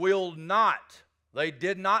 They willed not. They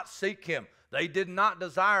did not seek Him. They did not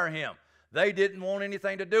desire Him. They didn't want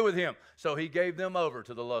anything to do with him, so he gave them over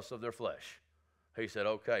to the lusts of their flesh. He said,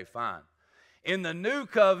 okay, fine. In the new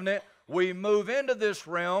covenant, we move into this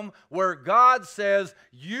realm where God says,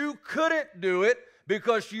 you couldn't do it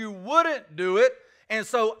because you wouldn't do it, and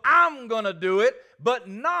so I'm going to do it, but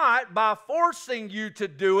not by forcing you to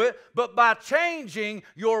do it, but by changing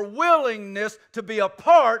your willingness to be a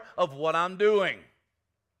part of what I'm doing.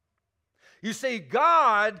 You see,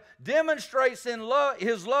 God demonstrates in love,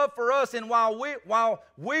 His love for us, and while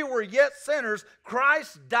we were yet sinners,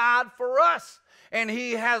 Christ died for us. And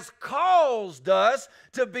He has caused us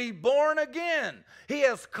to be born again. He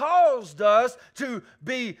has caused us to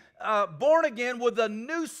be born again with a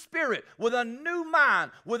new spirit, with a new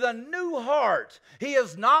mind, with a new heart. He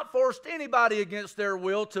has not forced anybody against their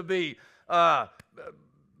will to be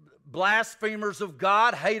blasphemers of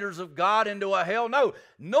God, haters of God into a hell. No,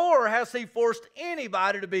 nor has He forced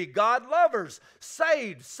anybody to be God lovers,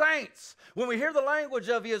 saved, saints. When we hear the language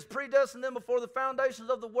of He has predestined them before the foundations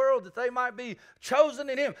of the world that they might be chosen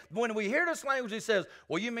in Him. When we hear this language, He says,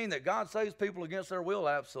 well, you mean that God saves people against their will?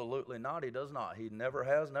 Absolutely not. He does not. He never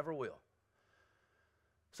has, never will.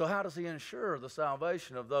 So how does He ensure the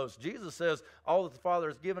salvation of those? Jesus says, all that the Father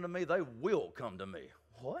has given to me, they will come to me.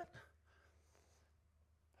 What?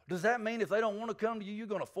 Does that mean if they don't want to come to you, you're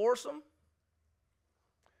going to force them?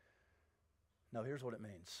 No, here's what it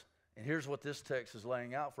means. And here's what this text is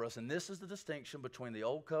laying out for us. And this is the distinction between the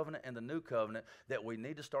Old Covenant and the New Covenant that we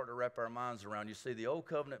need to start to wrap our minds around. You see, the Old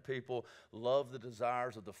Covenant people loved the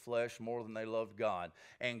desires of the flesh more than they loved God.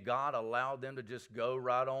 And God allowed them to just go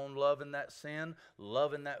right on loving that sin,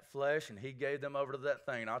 loving that flesh, and He gave them over to that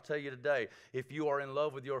thing. And I'll tell you today, if you are in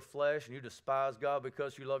love with your flesh and you despise God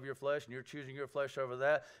because you love your flesh and you're choosing your flesh over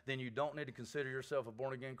that, then you don't need to consider yourself a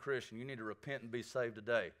born-again Christian. You need to repent and be saved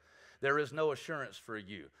today. There is no assurance for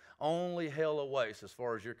you. Only hell awaits as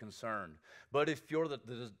far as you're concerned. But if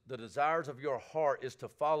the desires of your heart is to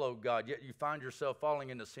follow God, yet you find yourself falling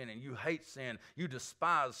into sin and you hate sin, you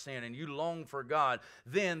despise sin, and you long for God,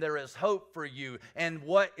 then there is hope for you. And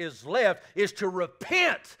what is left is to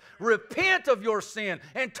repent. Repent of your sin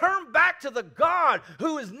and turn back to the God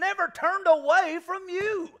who has never turned away from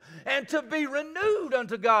you, and to be renewed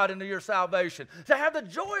unto God into your salvation, to have the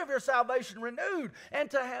joy of your salvation renewed, and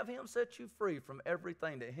to have Him set you free from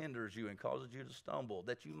everything that hinders you and causes you to stumble,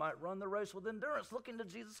 that you might run the race with endurance, looking to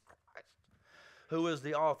Jesus Christ, who is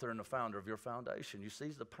the author and the founder of your foundation. You see,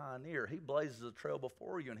 He's the pioneer. He blazes a trail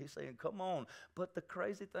before you, and He's saying, come on. But the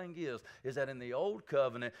crazy thing is that in the Old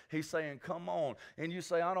Covenant, He's saying, come on. And you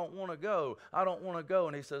say, I don't want to go. I don't want to go.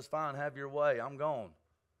 And He says, fine, have your way. I'm gone.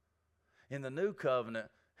 In the New Covenant,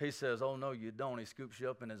 He says, oh, no, you don't. He scoops you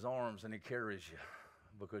up in His arms, and He carries you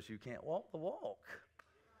because you can't walk the walk.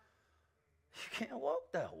 You can't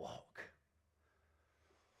walk that walk.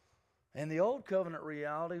 And the Old Covenant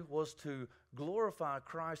reality was to glorify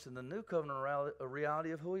Christ, and the New Covenant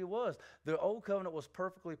reality of who He was. The Old Covenant was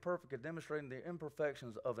perfectly perfect at demonstrating the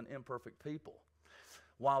imperfections of an imperfect people,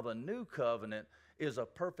 while the New Covenant is a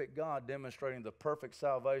perfect God demonstrating the perfect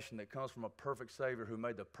salvation that comes from a perfect Savior who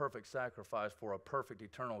made the perfect sacrifice for a perfect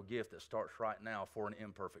eternal gift that starts right now for an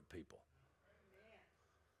imperfect people.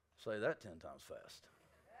 Say that 10 times fast.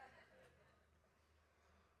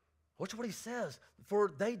 Watch what He says.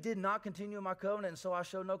 For they did not continue in my covenant, and so I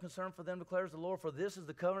show no concern for them, declares the Lord. For this is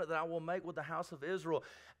the covenant that I will make with the house of Israel.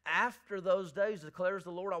 After those days, declares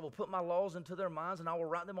the Lord, I will put my laws into their minds, and I will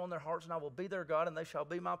write them on their hearts, and I will be their God, and they shall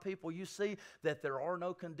be my people. You see that there are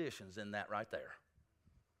no conditions in that right there.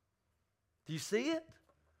 Do you see it?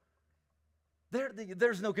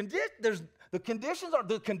 There's no condition.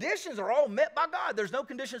 The conditions are all met by God. There's no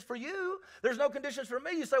conditions for you. There's no conditions for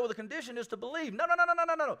me. You say, well, the condition is to believe. No.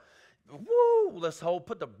 Woo! Let's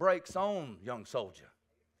put the brakes on, young soldier.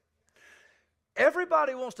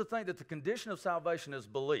 Everybody wants to think that the condition of salvation is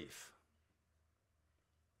belief.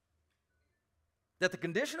 That the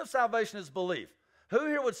condition of salvation is belief. Who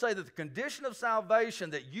here would say that the condition of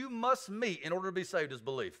salvation that you must meet in order to be saved is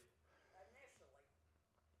belief?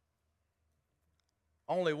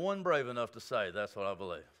 Only one brave enough to say, that's what I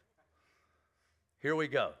believe. Here we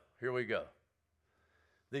go.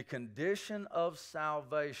 The condition of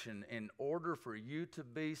salvation in order for you to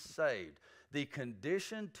be saved, the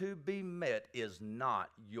condition to be met is not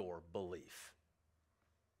your belief.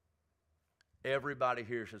 Everybody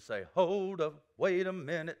here should say, hold up, wait a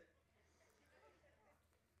minute.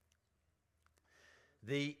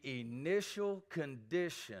 The initial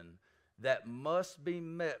condition that must be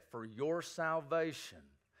met for your salvation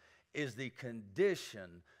is the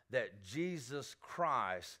condition that Jesus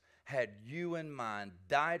Christ had you in mind,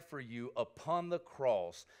 died for you upon the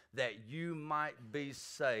cross, that you might be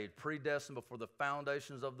saved, predestined before the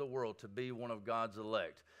foundations of the world to be one of God's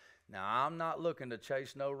elect. Now, I'm not looking to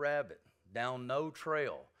chase no rabbit down no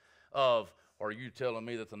trail of, are you telling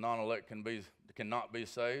me that the non-elect cannot be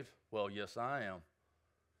saved? Well, yes, I am.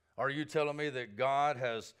 Are you telling me that God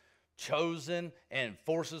has chosen and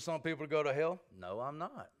forces some people to go to hell? No, I'm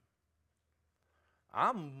not.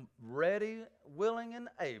 I'm ready, willing, and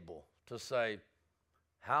able to say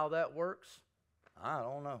how that works, I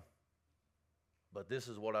don't know. But this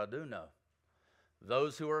is what I do know.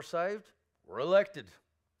 Those who are saved were elected.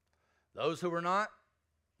 Those who are not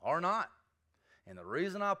are not. And the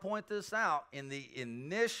reason I point this out, in the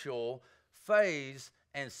initial phase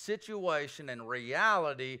and situation and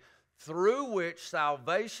reality through which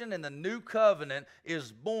salvation in the new covenant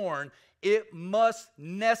is born, it must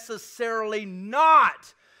necessarily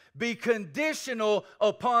not be conditional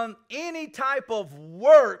upon any type of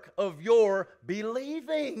work of your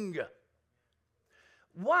believing.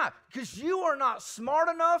 Why? Because you are not smart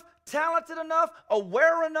enough, talented enough,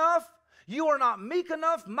 aware enough. You are not meek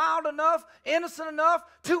enough, mild enough, innocent enough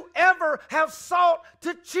to ever have sought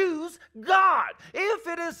to choose God. If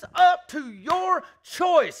it is up to your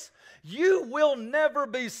choice, you will never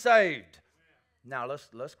be saved. Now,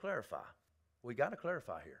 let's clarify. We got to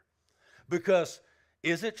clarify here. Because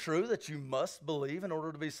is it true that you must believe in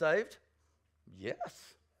order to be saved?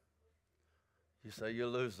 Yes. You say you're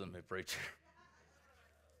losing me, preacher.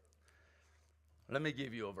 Let me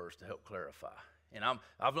give you a verse to help clarify. And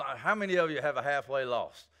how many of you have a halfway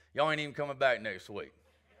lost? Y'all ain't even coming back next week.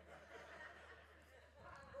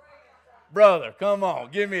 Brother, come on,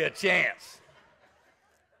 give me a chance.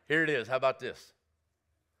 Here it is. How about this?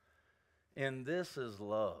 And this is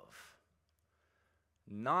love.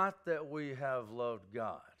 Not that we have loved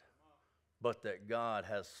God, but that God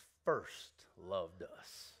has first loved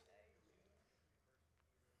us.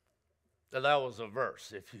 Now, that was a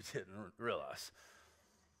verse, if you didn't realize.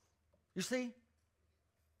 You see,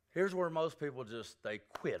 here's where most people they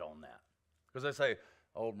quit on that. Because they say,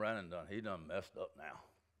 oh, Brandon he done messed up now.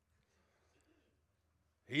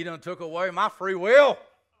 He done took away my free will.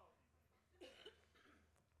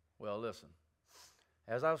 Well, listen,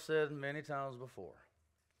 as I've said many times before,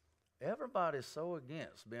 everybody's so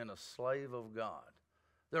against being a slave of God.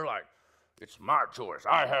 They're like, it's my choice.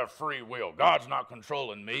 I have free will. God's not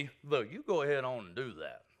controlling me. Look, you go ahead on and do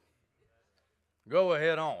that. Go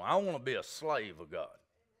ahead on. I want to be a slave of God.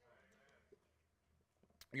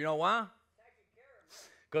 You know why?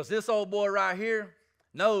 Because this old boy right here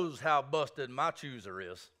knows how busted my chooser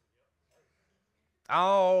is. I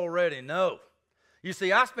already know. You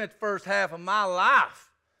see, I spent the first half of my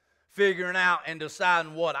life figuring out and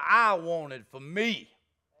deciding what I wanted for me.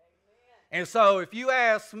 Amen. And so if you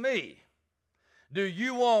ask me, do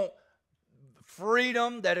you want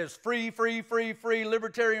freedom that is free,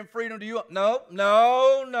 libertarian freedom? Do you want? No.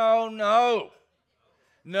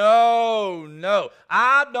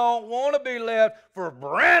 I don't want to be left for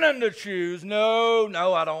Brandon to choose. No,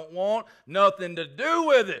 I don't want nothing to do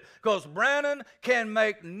with it. Because Brandon can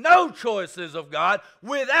make no choices of God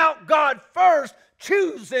without God first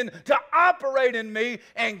choosing to operate in me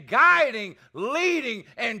and guiding, leading,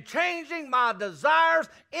 and changing my desires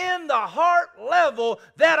in the heart level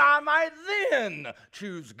that I might then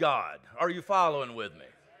choose God. Are you following with me?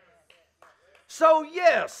 So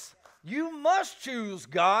yes, you must choose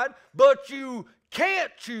God, but you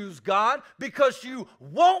can't choose God because you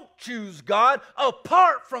won't choose God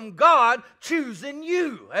apart from God choosing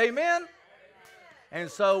you. Amen? And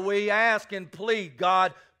so we ask and plead,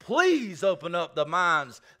 God, please open up the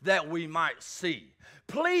minds that we might see.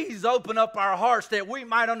 Please open up our hearts that we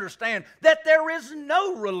might understand that there is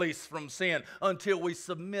no release from sin until we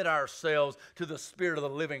submit ourselves to the Spirit of the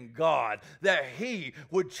living God, that He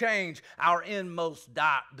would change our inmost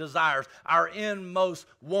desires, our inmost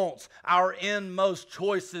wants, our inmost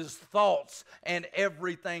choices, thoughts, and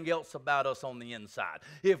everything else about us on the inside.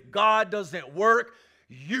 If God doesn't work,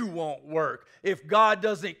 you won't work. If God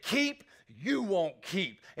doesn't keep, you won't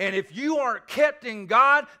keep. And if you aren't kept in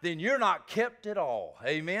God, then you're not kept at all.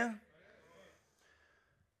 Amen?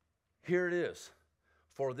 Here it is.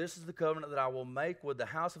 For this is the covenant that I will make with the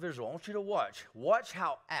house of Israel. I want you to watch. Watch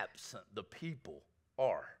how absent the people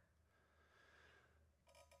are.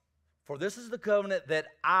 For this is the covenant that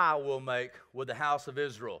I will make with the house of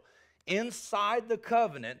Israel. Inside the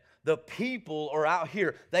covenant, the people are out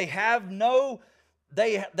here. They have no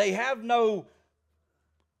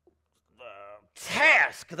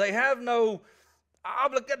task. They have no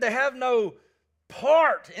obligation. They have no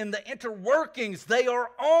part in the interworkings. They are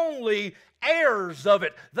only heirs of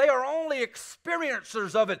it. They are only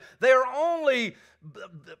experiencers of it. They are only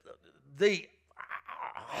the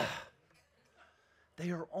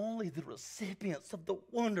recipients of the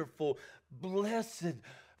wonderful, blessed,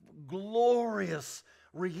 glorious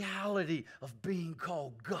reality of being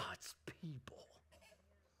called God's people.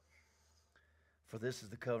 For this is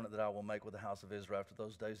the covenant that I will make with the house of Israel after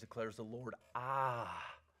those days, declares the Lord. I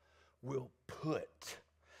will put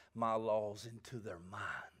my laws into their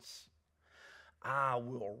minds. I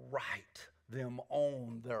will write them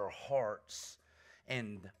on their hearts,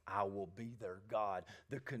 and I will be their God.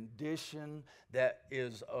 The condition that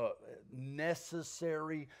is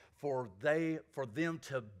necessary for them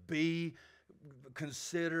to be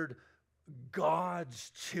considered God's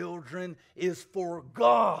children is for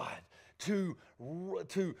God to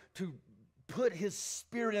put His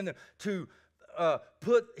Spirit in them, to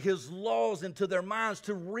put His laws into their minds,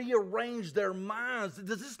 to rearrange their minds.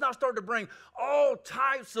 Does this not start to bring all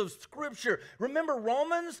types of Scripture? Remember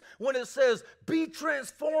Romans when it says, be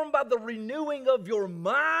transformed by the renewing of your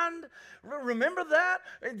mind? Remember that?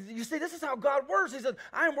 You see, this is how God works. He says,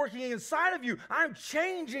 I'm working inside of you. I'm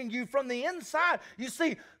changing you from the inside. You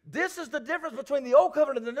see, this is the difference between the old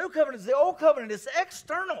covenant and the new covenant. The old covenant is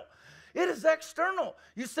external. It is external.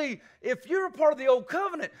 You see, if you're a part of the old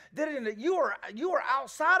covenant, then you are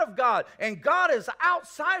outside of God, and God is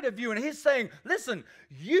outside of you, and He's saying, listen,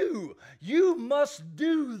 you must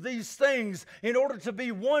do these things in order to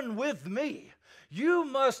be one with me. You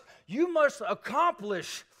must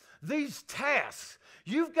accomplish these tasks.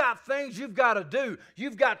 You've got things you've got to do.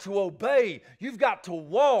 You've got to obey. You've got to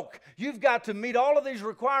walk. You've got to meet all of these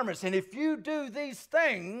requirements. And if you do these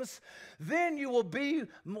things, then you will be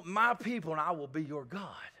my people and I will be your God.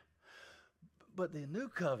 But the new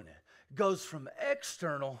covenant goes from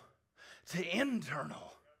external to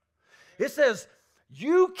internal. It says,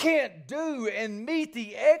 you can't do and meet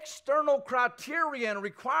the external criteria and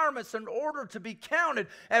requirements in order to be counted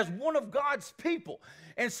as one of God's people.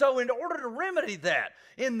 And so in order to remedy that,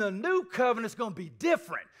 in the new covenant, it's going to be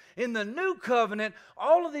different. In the new covenant,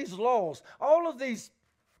 all of these laws, all of these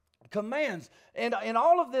commands, and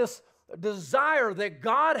all of this desire that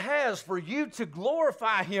God has for you to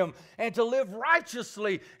glorify Him and to live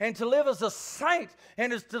righteously and to live as a saint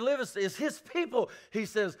and to live as His people, He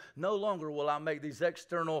says, no longer will I make these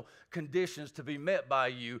external conditions to be met by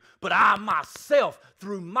you, but I myself,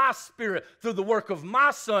 through my Spirit, through the work of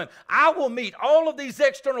my Son, I will meet all of these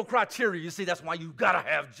external criteria. You see, that's why you've got to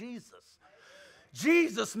have Jesus.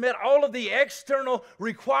 Jesus met all of the external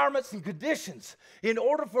requirements and conditions in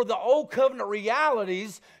order for the old covenant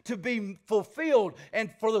realities to be fulfilled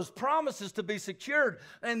and for those promises to be secured.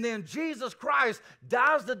 And then Jesus Christ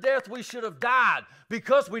dies the death we should have died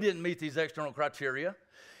because we didn't meet these external criteria.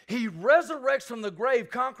 He resurrects from the grave,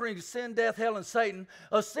 conquering sin, death, hell, and Satan,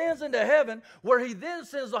 ascends into heaven, where He then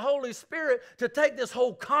sends the Holy Spirit to take this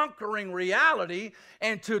whole conquering reality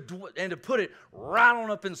and to put it right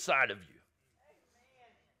on up inside of you.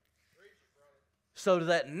 So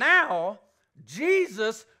that now,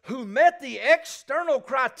 Jesus, who met the external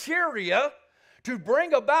criteria to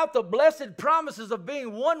bring about the blessed promises of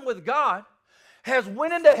being one with God, has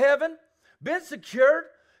went into heaven, been secured,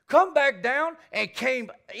 come back down, and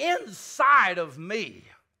came inside of me.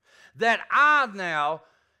 That I now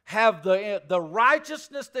have the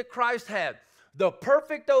righteousness that Christ had, the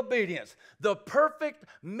perfect obedience, the perfect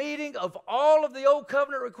meeting of all of the old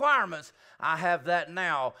covenant requirements. I have that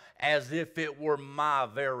now as if it were my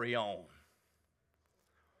very own.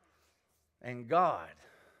 And God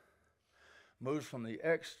moves from the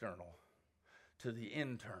external to the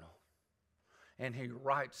internal. And He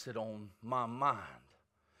writes it on my mind.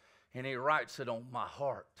 And He writes it on my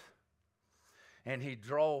heart. And He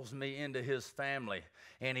draws me into His family.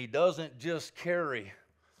 And He doesn't just carry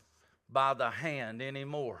by the hand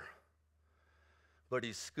anymore, but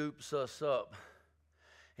He scoops us up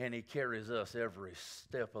and He carries us every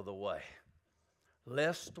step of the way,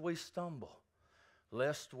 lest we stumble,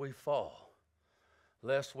 lest we fall,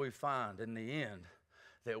 lest we find in the end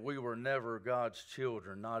that we were never God's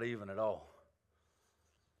children, not even at all.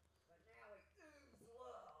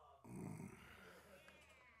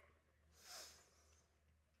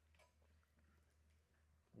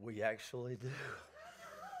 We actually do.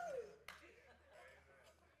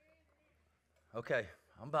 Okay,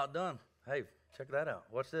 I'm about done. Hey, check that out.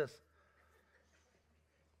 Watch this.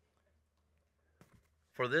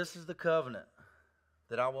 For this is the covenant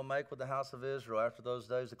that I will make with the house of Israel after those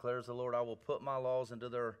days, declares the Lord. I will put my laws into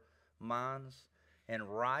their minds and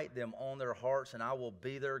write them on their hearts, and I will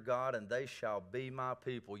be their God, and they shall be my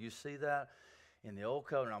people. You see that? In the old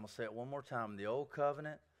covenant, I'm going to say it one more time. In the old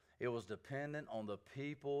covenant, it was dependent on the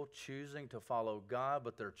people choosing to follow God,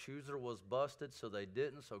 but their chooser was busted, so they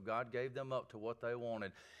didn't, so God gave them up to what they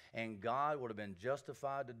wanted. And God would have been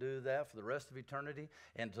justified to do that for the rest of eternity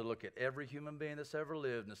and to look at every human being that's ever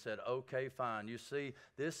lived and said, okay, fine. You see,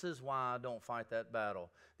 this is why I don't fight that battle.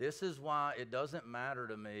 This is why it doesn't matter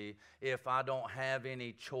to me if I don't have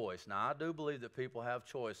any choice. Now, I do believe that people have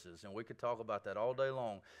choices, and we could talk about that all day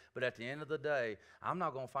long. But at the end of the day, I'm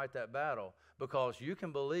not going to fight that battle, because you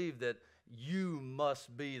can believe that you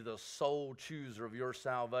must be the sole chooser of your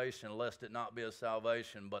salvation, lest it not be a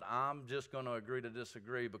salvation. But I'm just going to agree to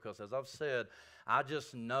disagree, because as I've said, I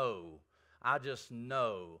just know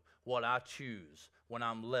what I choose when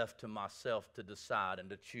I'm left to myself to decide and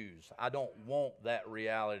to choose. I don't want that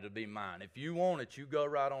reality to be mine. If you want it, you go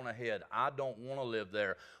right on ahead. I don't want to live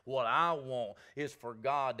there. What I want is for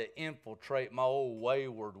God to infiltrate my old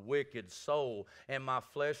wayward, wicked soul and my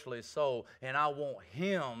fleshly soul, and I want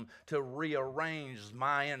Him to rearrange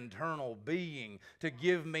my internal being, to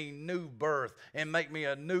give me new birth and make me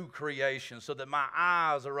a new creation, so that my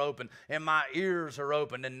eyes are open and my ears are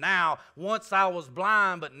open. And now, once I was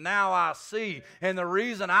blind, but now I see. And the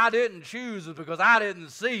reason I didn't choose is because I didn't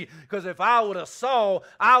see. Because if I would have saw,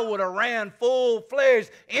 I would have ran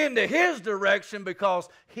full-fledged into His direction, because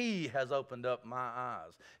He has opened up my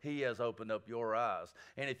eyes. He has opened up your eyes.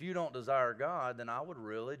 And if you don't desire God, then I would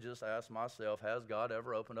really just ask myself, has God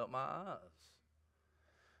ever opened up my eyes?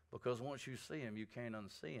 Because once you see Him, you can't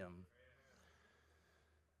unsee Him.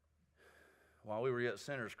 While we were yet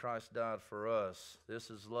sinners, Christ died for us.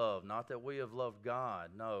 This is love. Not that we have loved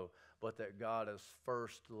God, no, but that God has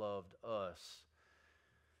first loved us.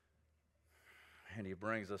 And He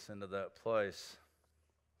brings us into that place.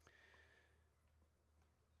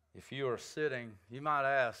 If you are sitting, you might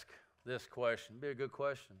ask this question. It'd be a good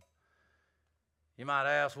question. You might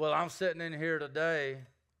ask, well, I'm sitting in here today.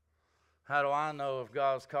 How do I know if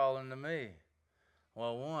God's calling to me?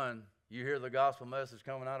 Well, one, you hear the gospel message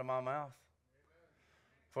coming out of my mouth.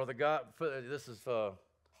 This is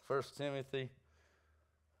 1 Timothy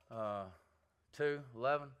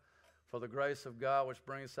 2:11. For the grace of God which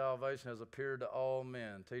brings salvation has appeared to all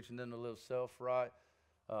men, teaching them to live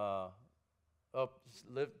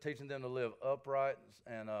teaching them to live upright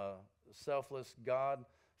and selfless,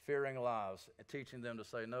 God-fearing lives, and teaching them to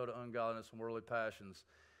say no to ungodliness and worldly passions.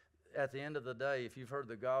 At the end of the day, if you've heard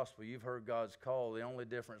the gospel, you've heard God's call. The only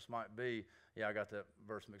difference might be, I got that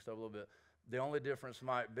verse mixed up a little bit. The only difference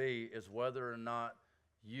might be is whether or not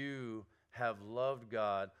you have loved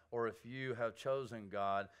God, or if you have chosen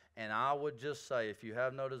God. And I would just say, if you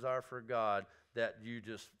have no desire for God, that you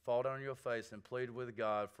just fall down on your face and plead with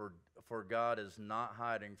God, for God is not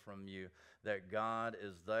hiding from you, that God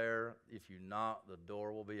is there. If you knock, the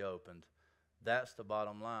door will be opened. That's the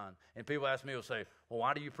bottom line. And people ask me, will say, well,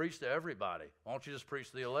 why do you preach to everybody? Why don't you just preach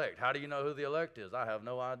to the elect? How do you know who the elect is? I have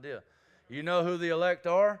no idea. You know who the elect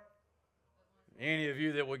are? Any of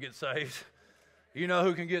you that would get saved. You know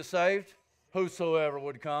who can get saved? Whosoever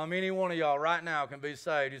would come. Any one of y'all right now can be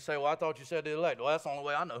saved. You say, well, I thought you said the elect. Well, that's the only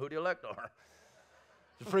way I know who the elect are.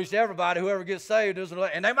 Just preach to everybody. Whoever gets saved is an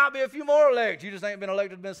elect. And there might be a few more elect. You just ain't been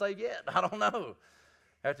elected, been saved yet. I don't know.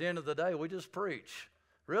 At the end of the day, we just preach.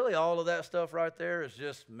 Really, all of that stuff right there is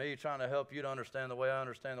just me trying to help you to understand the way I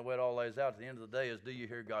understand the way it all lays out. At the end of the day is, do you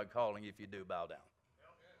hear God calling? If you do, bow down.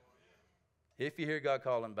 If you hear God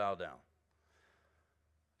calling, bow down.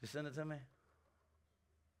 You send it to me?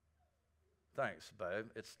 Thanks, babe.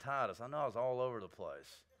 It's Titus. I know I was all over the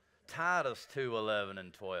place. Titus 2:11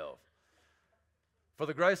 and 12. For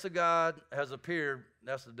the grace of God has appeared,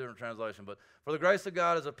 that's a different translation, but for the grace of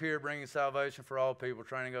God has appeared, bringing salvation for all people,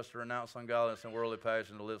 training us to renounce ungodliness and worldly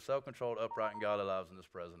passion, to live self-controlled, upright, and godly lives in this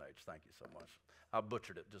present age. Thank you so much. I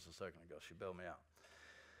butchered it just a second ago. She bailed me out.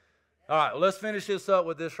 All right, let's finish this up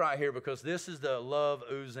with this right here, because this is the love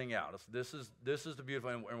oozing out. This is the beautiful,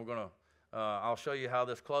 and we're going to, I'll show you how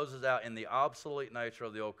this closes out in the obsolete nature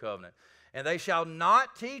of the old covenant. And they shall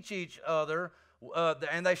not teach each other,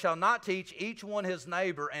 and they shall not teach each one his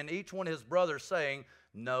neighbor and each one his brother, saying,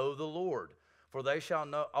 know the Lord. For they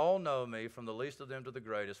shall all know me, from the least of them to the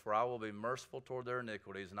greatest, for I will be merciful toward their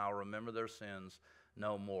iniquities, and I will remember their sins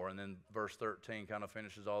no more. And then verse 13 kind of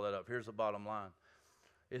finishes all that up. Here's the bottom line,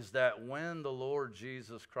 is that when the Lord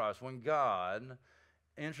Jesus Christ, when God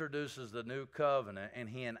introduces the new covenant and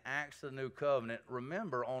He enacts the new covenant,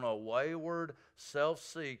 remember, on a wayward,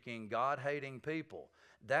 self-seeking, God-hating people.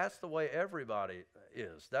 That's the way everybody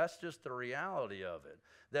is. That's just the reality of it,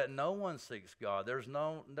 that no one seeks God. There's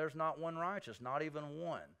not one righteous, not even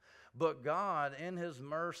one. But God, in His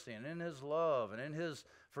mercy and in His love and in His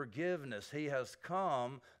forgiveness, He has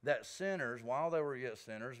come that sinners, while they were yet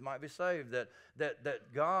sinners, might be saved,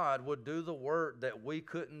 that God would do the work that we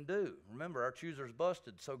couldn't do. Remember, our chooser's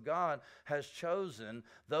busted. So God has chosen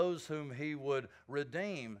those whom He would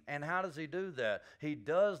redeem. And how does He do that? He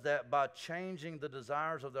does that by changing the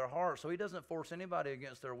desires of their hearts. So He doesn't force anybody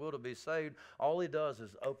against their will to be saved. All He does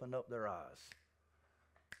is open up their eyes.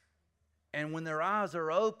 And when their eyes are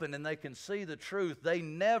open and they can see the truth, they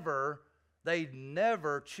never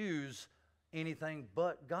choose anything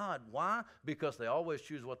but God. Why? Because they always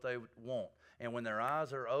choose what they want. And when their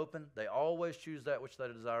eyes are open, they always choose that which they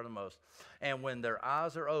desire the most. And when their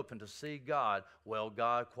eyes are open to see God, well,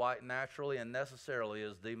 God quite naturally and necessarily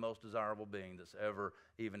is the most desirable being that's ever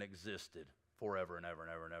even existed forever and ever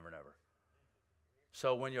and ever and ever and ever.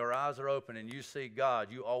 So when your eyes are open and you see God,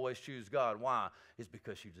 you always choose God. Why? It's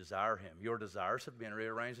because you desire Him. Your desires have been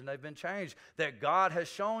rearranged and they've been changed. That God has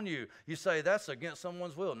shown you. You say, that's against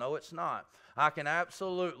someone's will. No, it's not. I can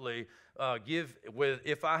absolutely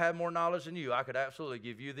if I had more knowledge than you, I could absolutely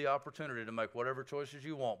give you the opportunity to make whatever choices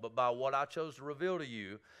you want. But by what I chose to reveal to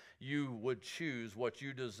you, you would choose what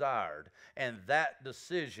you desired. And that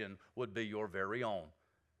decision would be your very own.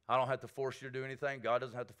 I don't have to force you to do anything. God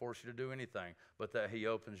doesn't have to force you to do anything, but that He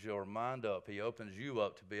opens your mind up. He opens you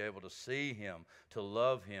up to be able to see Him, to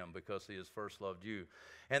love Him because He has first loved you.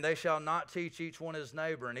 And they shall not teach each one his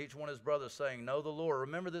neighbor and each one his brother, saying, know the Lord.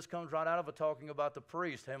 Remember, this comes right out of a talking about the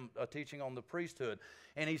priest, him teaching on the priesthood.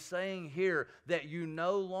 And he's saying here that you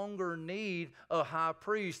no longer need a high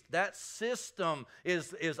priest. That system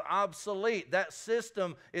is obsolete. That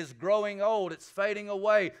system is growing old. It's fading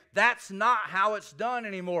away. That's not how it's done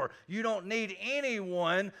anymore. You don't need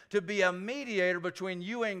anyone to be a mediator between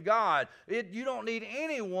you and God. You don't need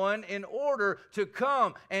anyone in order to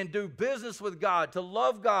come and do business with God, to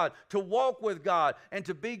love God, to walk with God, and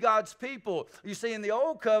to be God's people. You see, in the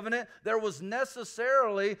old covenant, there was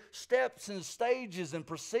necessarily steps and stages and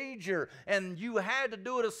procedure, and you had to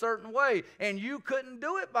do it a certain way, and you couldn't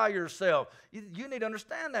do it by yourself. You need to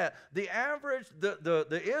understand that. The average,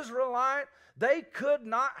 the Israelite, they could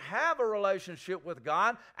not have a relationship with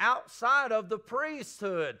God outside of the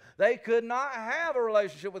priesthood. They could not have a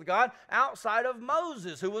relationship with God outside of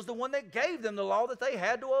Moses, who was the one that gave them the law that they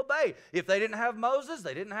had to obey. If they didn't have Moses,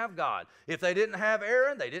 they didn't have God. If they didn't have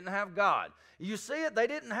Aaron, they didn't have God. You see it? They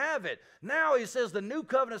didn't have it. Now he says the new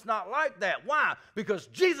covenant's not like that. Why? Because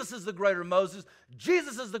Jesus is the greater Moses.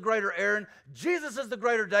 Jesus is the greater Aaron. Jesus is the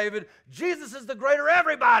greater David. Jesus is the greater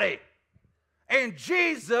everybody. And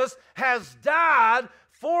Jesus has died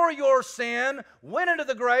for your sin, went into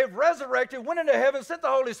the grave, resurrected, went into heaven, sent the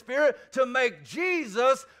Holy Spirit to make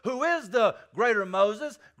Jesus, who is the greater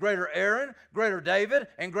Moses, greater Aaron, greater David,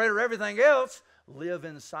 and greater everything else, live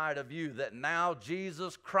inside of you. That now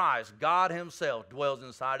Jesus Christ, God Himself, dwells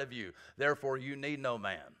inside of you. Therefore, you need no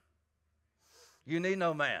man. You need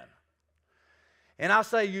no man. And I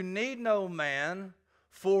say you need no man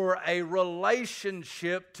for a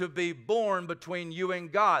relationship to be born between you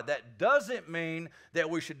and God. That doesn't mean that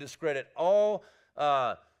we should discredit all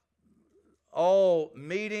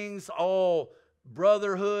meetings, all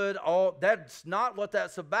brotherhood, that's not what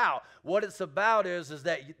that's about. What it's about is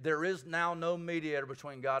that there is now no mediator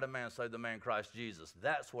between God and man save the man Christ Jesus.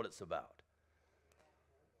 That's what it's about.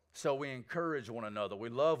 So we encourage one another, we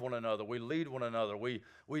love one another, we lead one another, we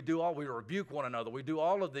rebuke one another, we do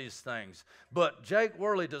all of these things. But Jake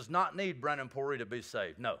Worley does not need Brandon Pori to be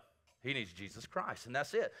saved. No, he needs Jesus Christ, and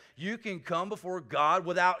that's it. You can come before God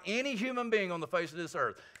without any human being on the face of this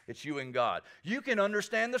earth. It's you and God. You can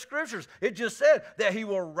understand the Scriptures. It just said that He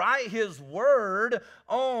will write His word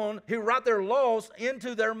He'll write their laws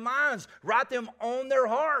into their minds, write them on their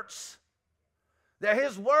hearts. That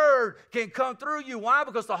His word can come through you. Why?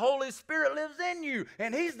 Because the Holy Spirit lives in you,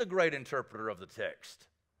 and He's the great interpreter of the text.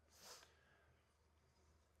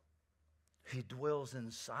 He dwells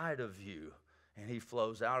inside of you, and He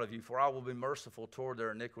flows out of you. For I will be merciful toward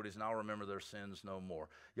their iniquities, and I'll remember their sins no more.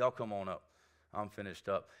 Y'all come on up. I'm finished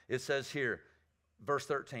up. It says here, verse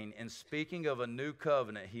 13, in speaking of a new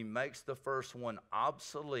covenant, He makes the first one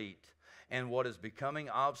obsolete, and what is becoming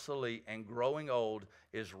obsolete and growing old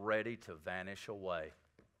is ready to vanish away.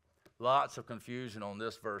 Lots of confusion on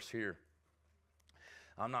this verse here.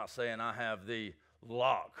 I'm not saying I have the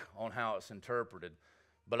lock on how it's interpreted,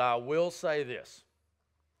 but I will say this.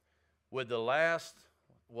 With the last,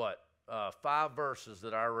 5 verses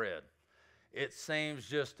that I read, it seems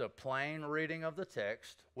just a plain reading of the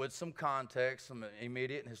text with some context, some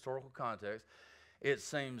immediate and historical context. It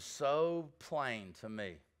seems so plain to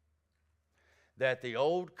me that the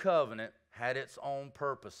old covenant had its own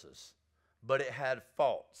purposes, but it had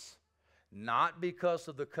faults. Not because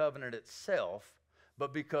of the covenant itself,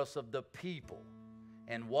 but because of the people.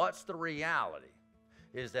 And what's the reality?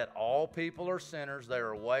 Is that all people are sinners, they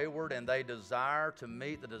are wayward, and they desire to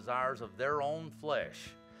meet the desires of their own flesh.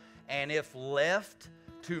 And if left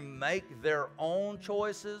to make their own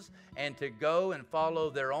choices and to go and follow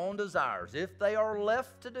their own desires, if they are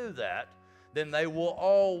left to do that, then they will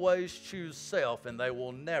always choose self and they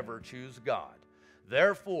will never choose God.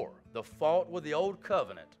 Therefore, the fault with the old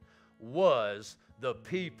covenant was the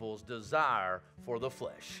people's desire for the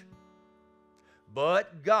flesh.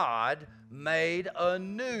 But God made a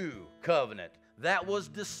new covenant that was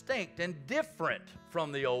distinct and different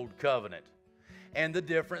from the old covenant. And the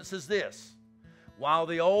difference is this. While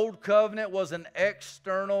the old covenant was an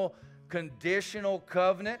external, conditional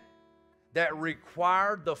covenant that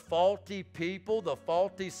required the faulty people, the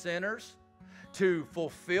faulty sinners, to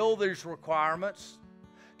fulfill these requirements,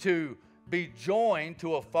 to be joined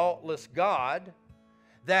to a faultless God,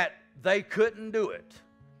 that they couldn't do it.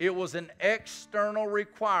 It was an external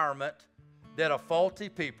requirement that a faulty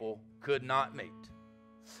people could not meet.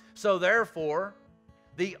 So therefore,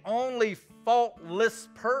 the only faultless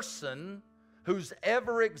person who's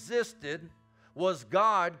ever existed was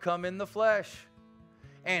God come in the flesh.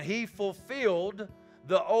 And He fulfilled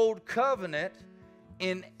the old covenant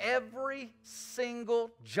in every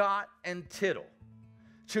single jot and tittle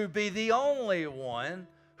to be the only one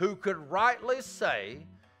who could rightly say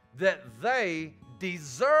that they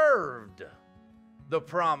deserved the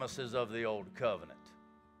promises of the old covenant.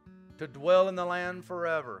 To dwell in the land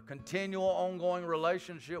forever, continual ongoing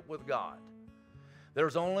relationship with God.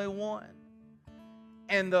 There's only one.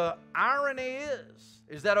 And the irony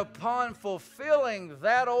is that upon fulfilling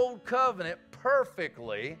that old covenant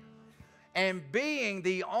perfectly and being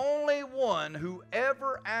the only one who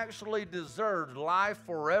ever actually deserved life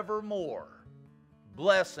forevermore,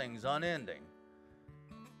 blessings unending,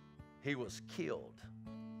 He was killed.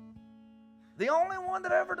 The only one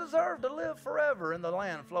that ever deserved to live forever in the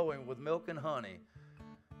land flowing with milk and honey.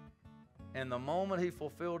 And the moment He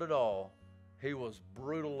fulfilled it all, He was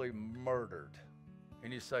brutally murdered.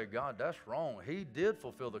 And you say, God, that's wrong. He did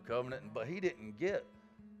fulfill the covenant, but He didn't get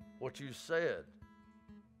what you said.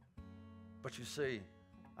 But you see,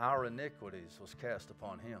 our iniquities was cast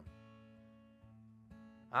upon Him.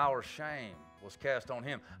 Our shame was cast on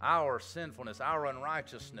Him. Our sinfulness, our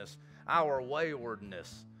unrighteousness, our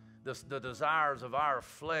waywardness, the desires of our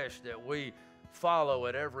flesh that we follow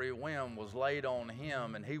at every whim was laid on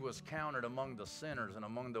Him, and He was counted among the sinners and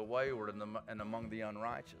among the wayward and among the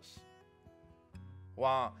unrighteous.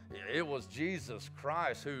 While it was Jesus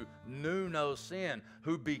Christ who knew no sin,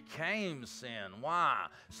 who became sin. Why?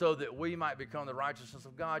 So that we might become the righteousness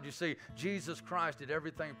of God. You see, Jesus Christ did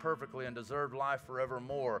everything perfectly and deserved life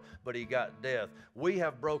forevermore, but He got death. We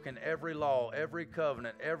have broken every law, every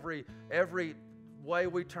covenant, every way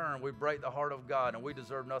we turn, we break the heart of God, and we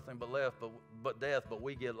deserve nothing but death, but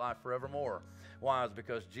we get life forevermore. Why? It's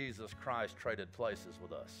because Jesus Christ traded places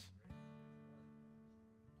with us.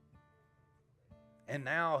 And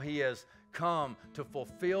now He has come to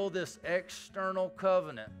fulfill this external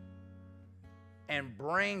covenant and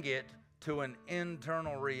bring it to an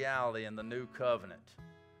internal reality in the new covenant.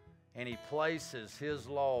 And He places His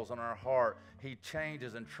laws on our heart. He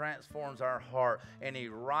changes and transforms our heart. And He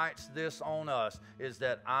writes this on us, is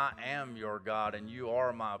that I am your God and you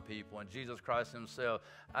are my people. And Jesus Christ Himself,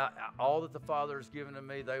 all that the Father has given to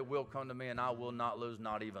me, they will come to me, and I will not lose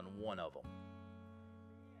not even one of them.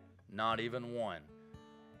 Not even one.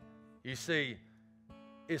 You see,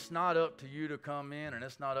 it's not up to you to come in, and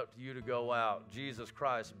it's not up to you to go out. Jesus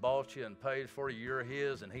Christ bought you and paid for you. You're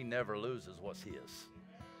His, and He never loses what's His.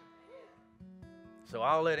 So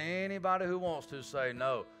I'll let anybody who wants to say,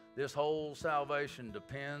 no, this whole salvation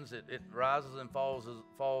depends. It rises and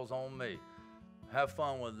falls on me. Have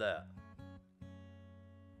fun with that.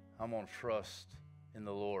 I'm going to trust in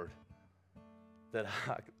the Lord that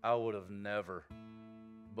I would have never.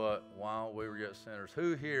 But while we were yet sinners,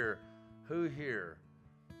 who here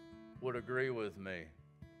would agree with me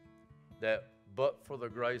that but for the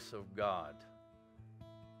grace of God,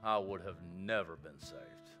 I would have never been saved?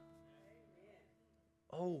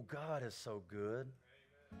 Oh, God is so good.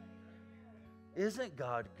 Isn't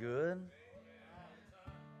God good?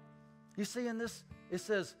 You see, in this, it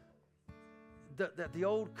says that the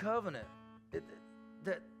old covenant,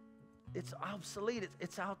 that it's obsolete.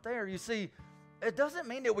 It's out there. You see, it doesn't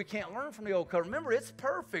mean that we can't learn from the old covenant. Remember, it's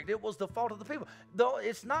perfect. It was the fault of the people. Though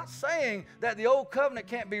it's not saying that the old covenant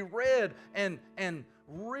can't be read and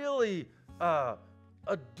really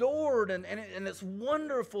adored and it's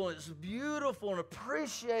wonderful and it's beautiful and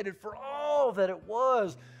appreciated for all that it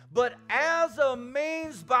was. But as a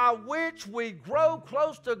means by which we grow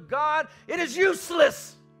close to God, it is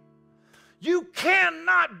useless. You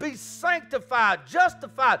cannot be sanctified,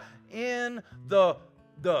 justified in the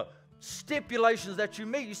stipulations that you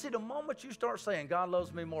meet. You see, the moment you start saying, God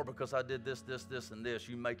loves me more because I did this, this, this, and this,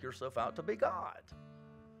 you make yourself out to be God.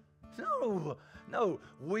 No,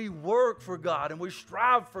 we work for God and we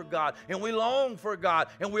strive for God and we long for God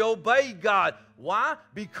and we obey God. Why?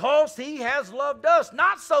 Because He has loved us,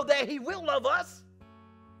 not so that He will love us.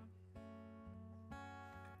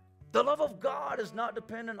 The love of God is not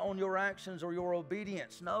dependent on your actions or your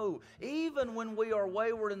obedience. No, even when we are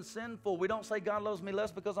wayward and sinful, we don't say God loves me less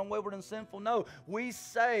because I'm wayward and sinful. No, we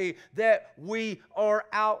say that we are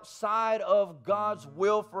outside of God's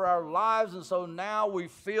will for our lives, and so now we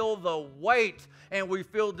feel the weight and we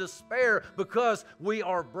feel despair because we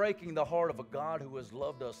are breaking the heart of a God who has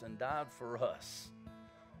loved us and died for us.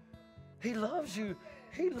 He loves you.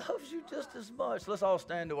 He loves you just as much. Let's all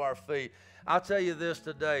stand to our feet. I'll tell you this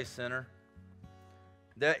today, sinner,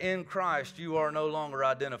 that in Christ you are no longer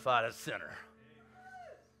identified as sinner,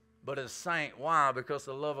 but as saint. Why? Because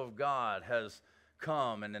the love of God has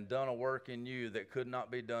come and done a work in you that could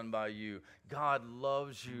not be done by you. God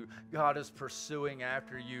loves you. God is pursuing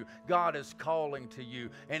after you. God is calling to you.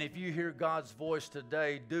 And if you hear God's voice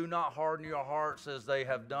today, do not harden your hearts as they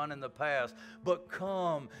have done in the past, but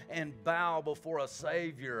come and bow before a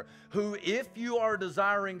Savior who, if you are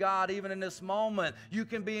desiring God even in this moment, you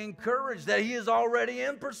can be encouraged that He is already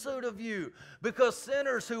in pursuit of you. Because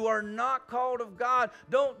sinners who are not called of God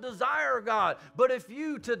don't desire God. But if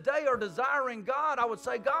you today are desiring God, I would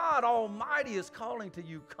say God Almighty is calling to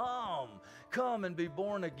you. Come and be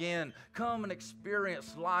born again. Come and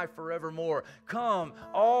experience life forevermore. Come,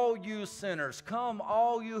 all you sinners. Come,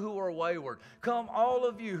 all you who are wayward. Come, all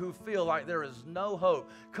of you who feel like there is no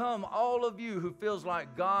hope. Come, all of you who feels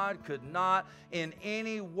like God could not in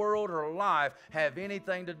any world or life have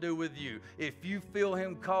anything to do with you. If you feel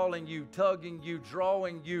Him calling you, tugging you,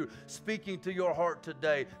 drawing you, speaking to your heart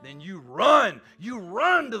today, then you run. You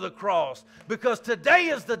run to the cross, because today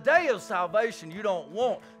is the day of salvation. You don't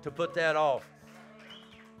want to put that off.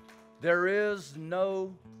 There is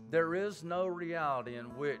no reality in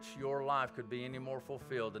which your life could be any more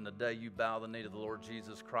fulfilled than the day you bow the knee to the Lord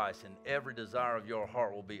Jesus Christ, and every desire of your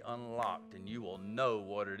heart will be unlocked, and you will know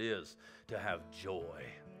what it is to have joy.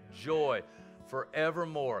 Joy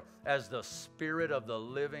forevermore as the Spirit of the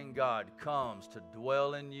living God comes to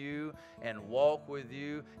dwell in you and walk with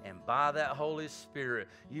you, and by that Holy Spirit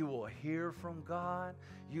you will hear from God,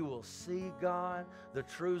 you will see God, the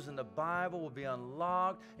truths in the Bible will be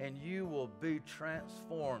unlocked, and you will be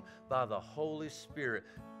transformed by the Holy Spirit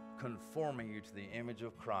conforming you to the image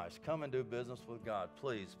of Christ. Come and do business with God,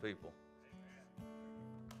 please, people.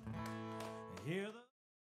 Hear the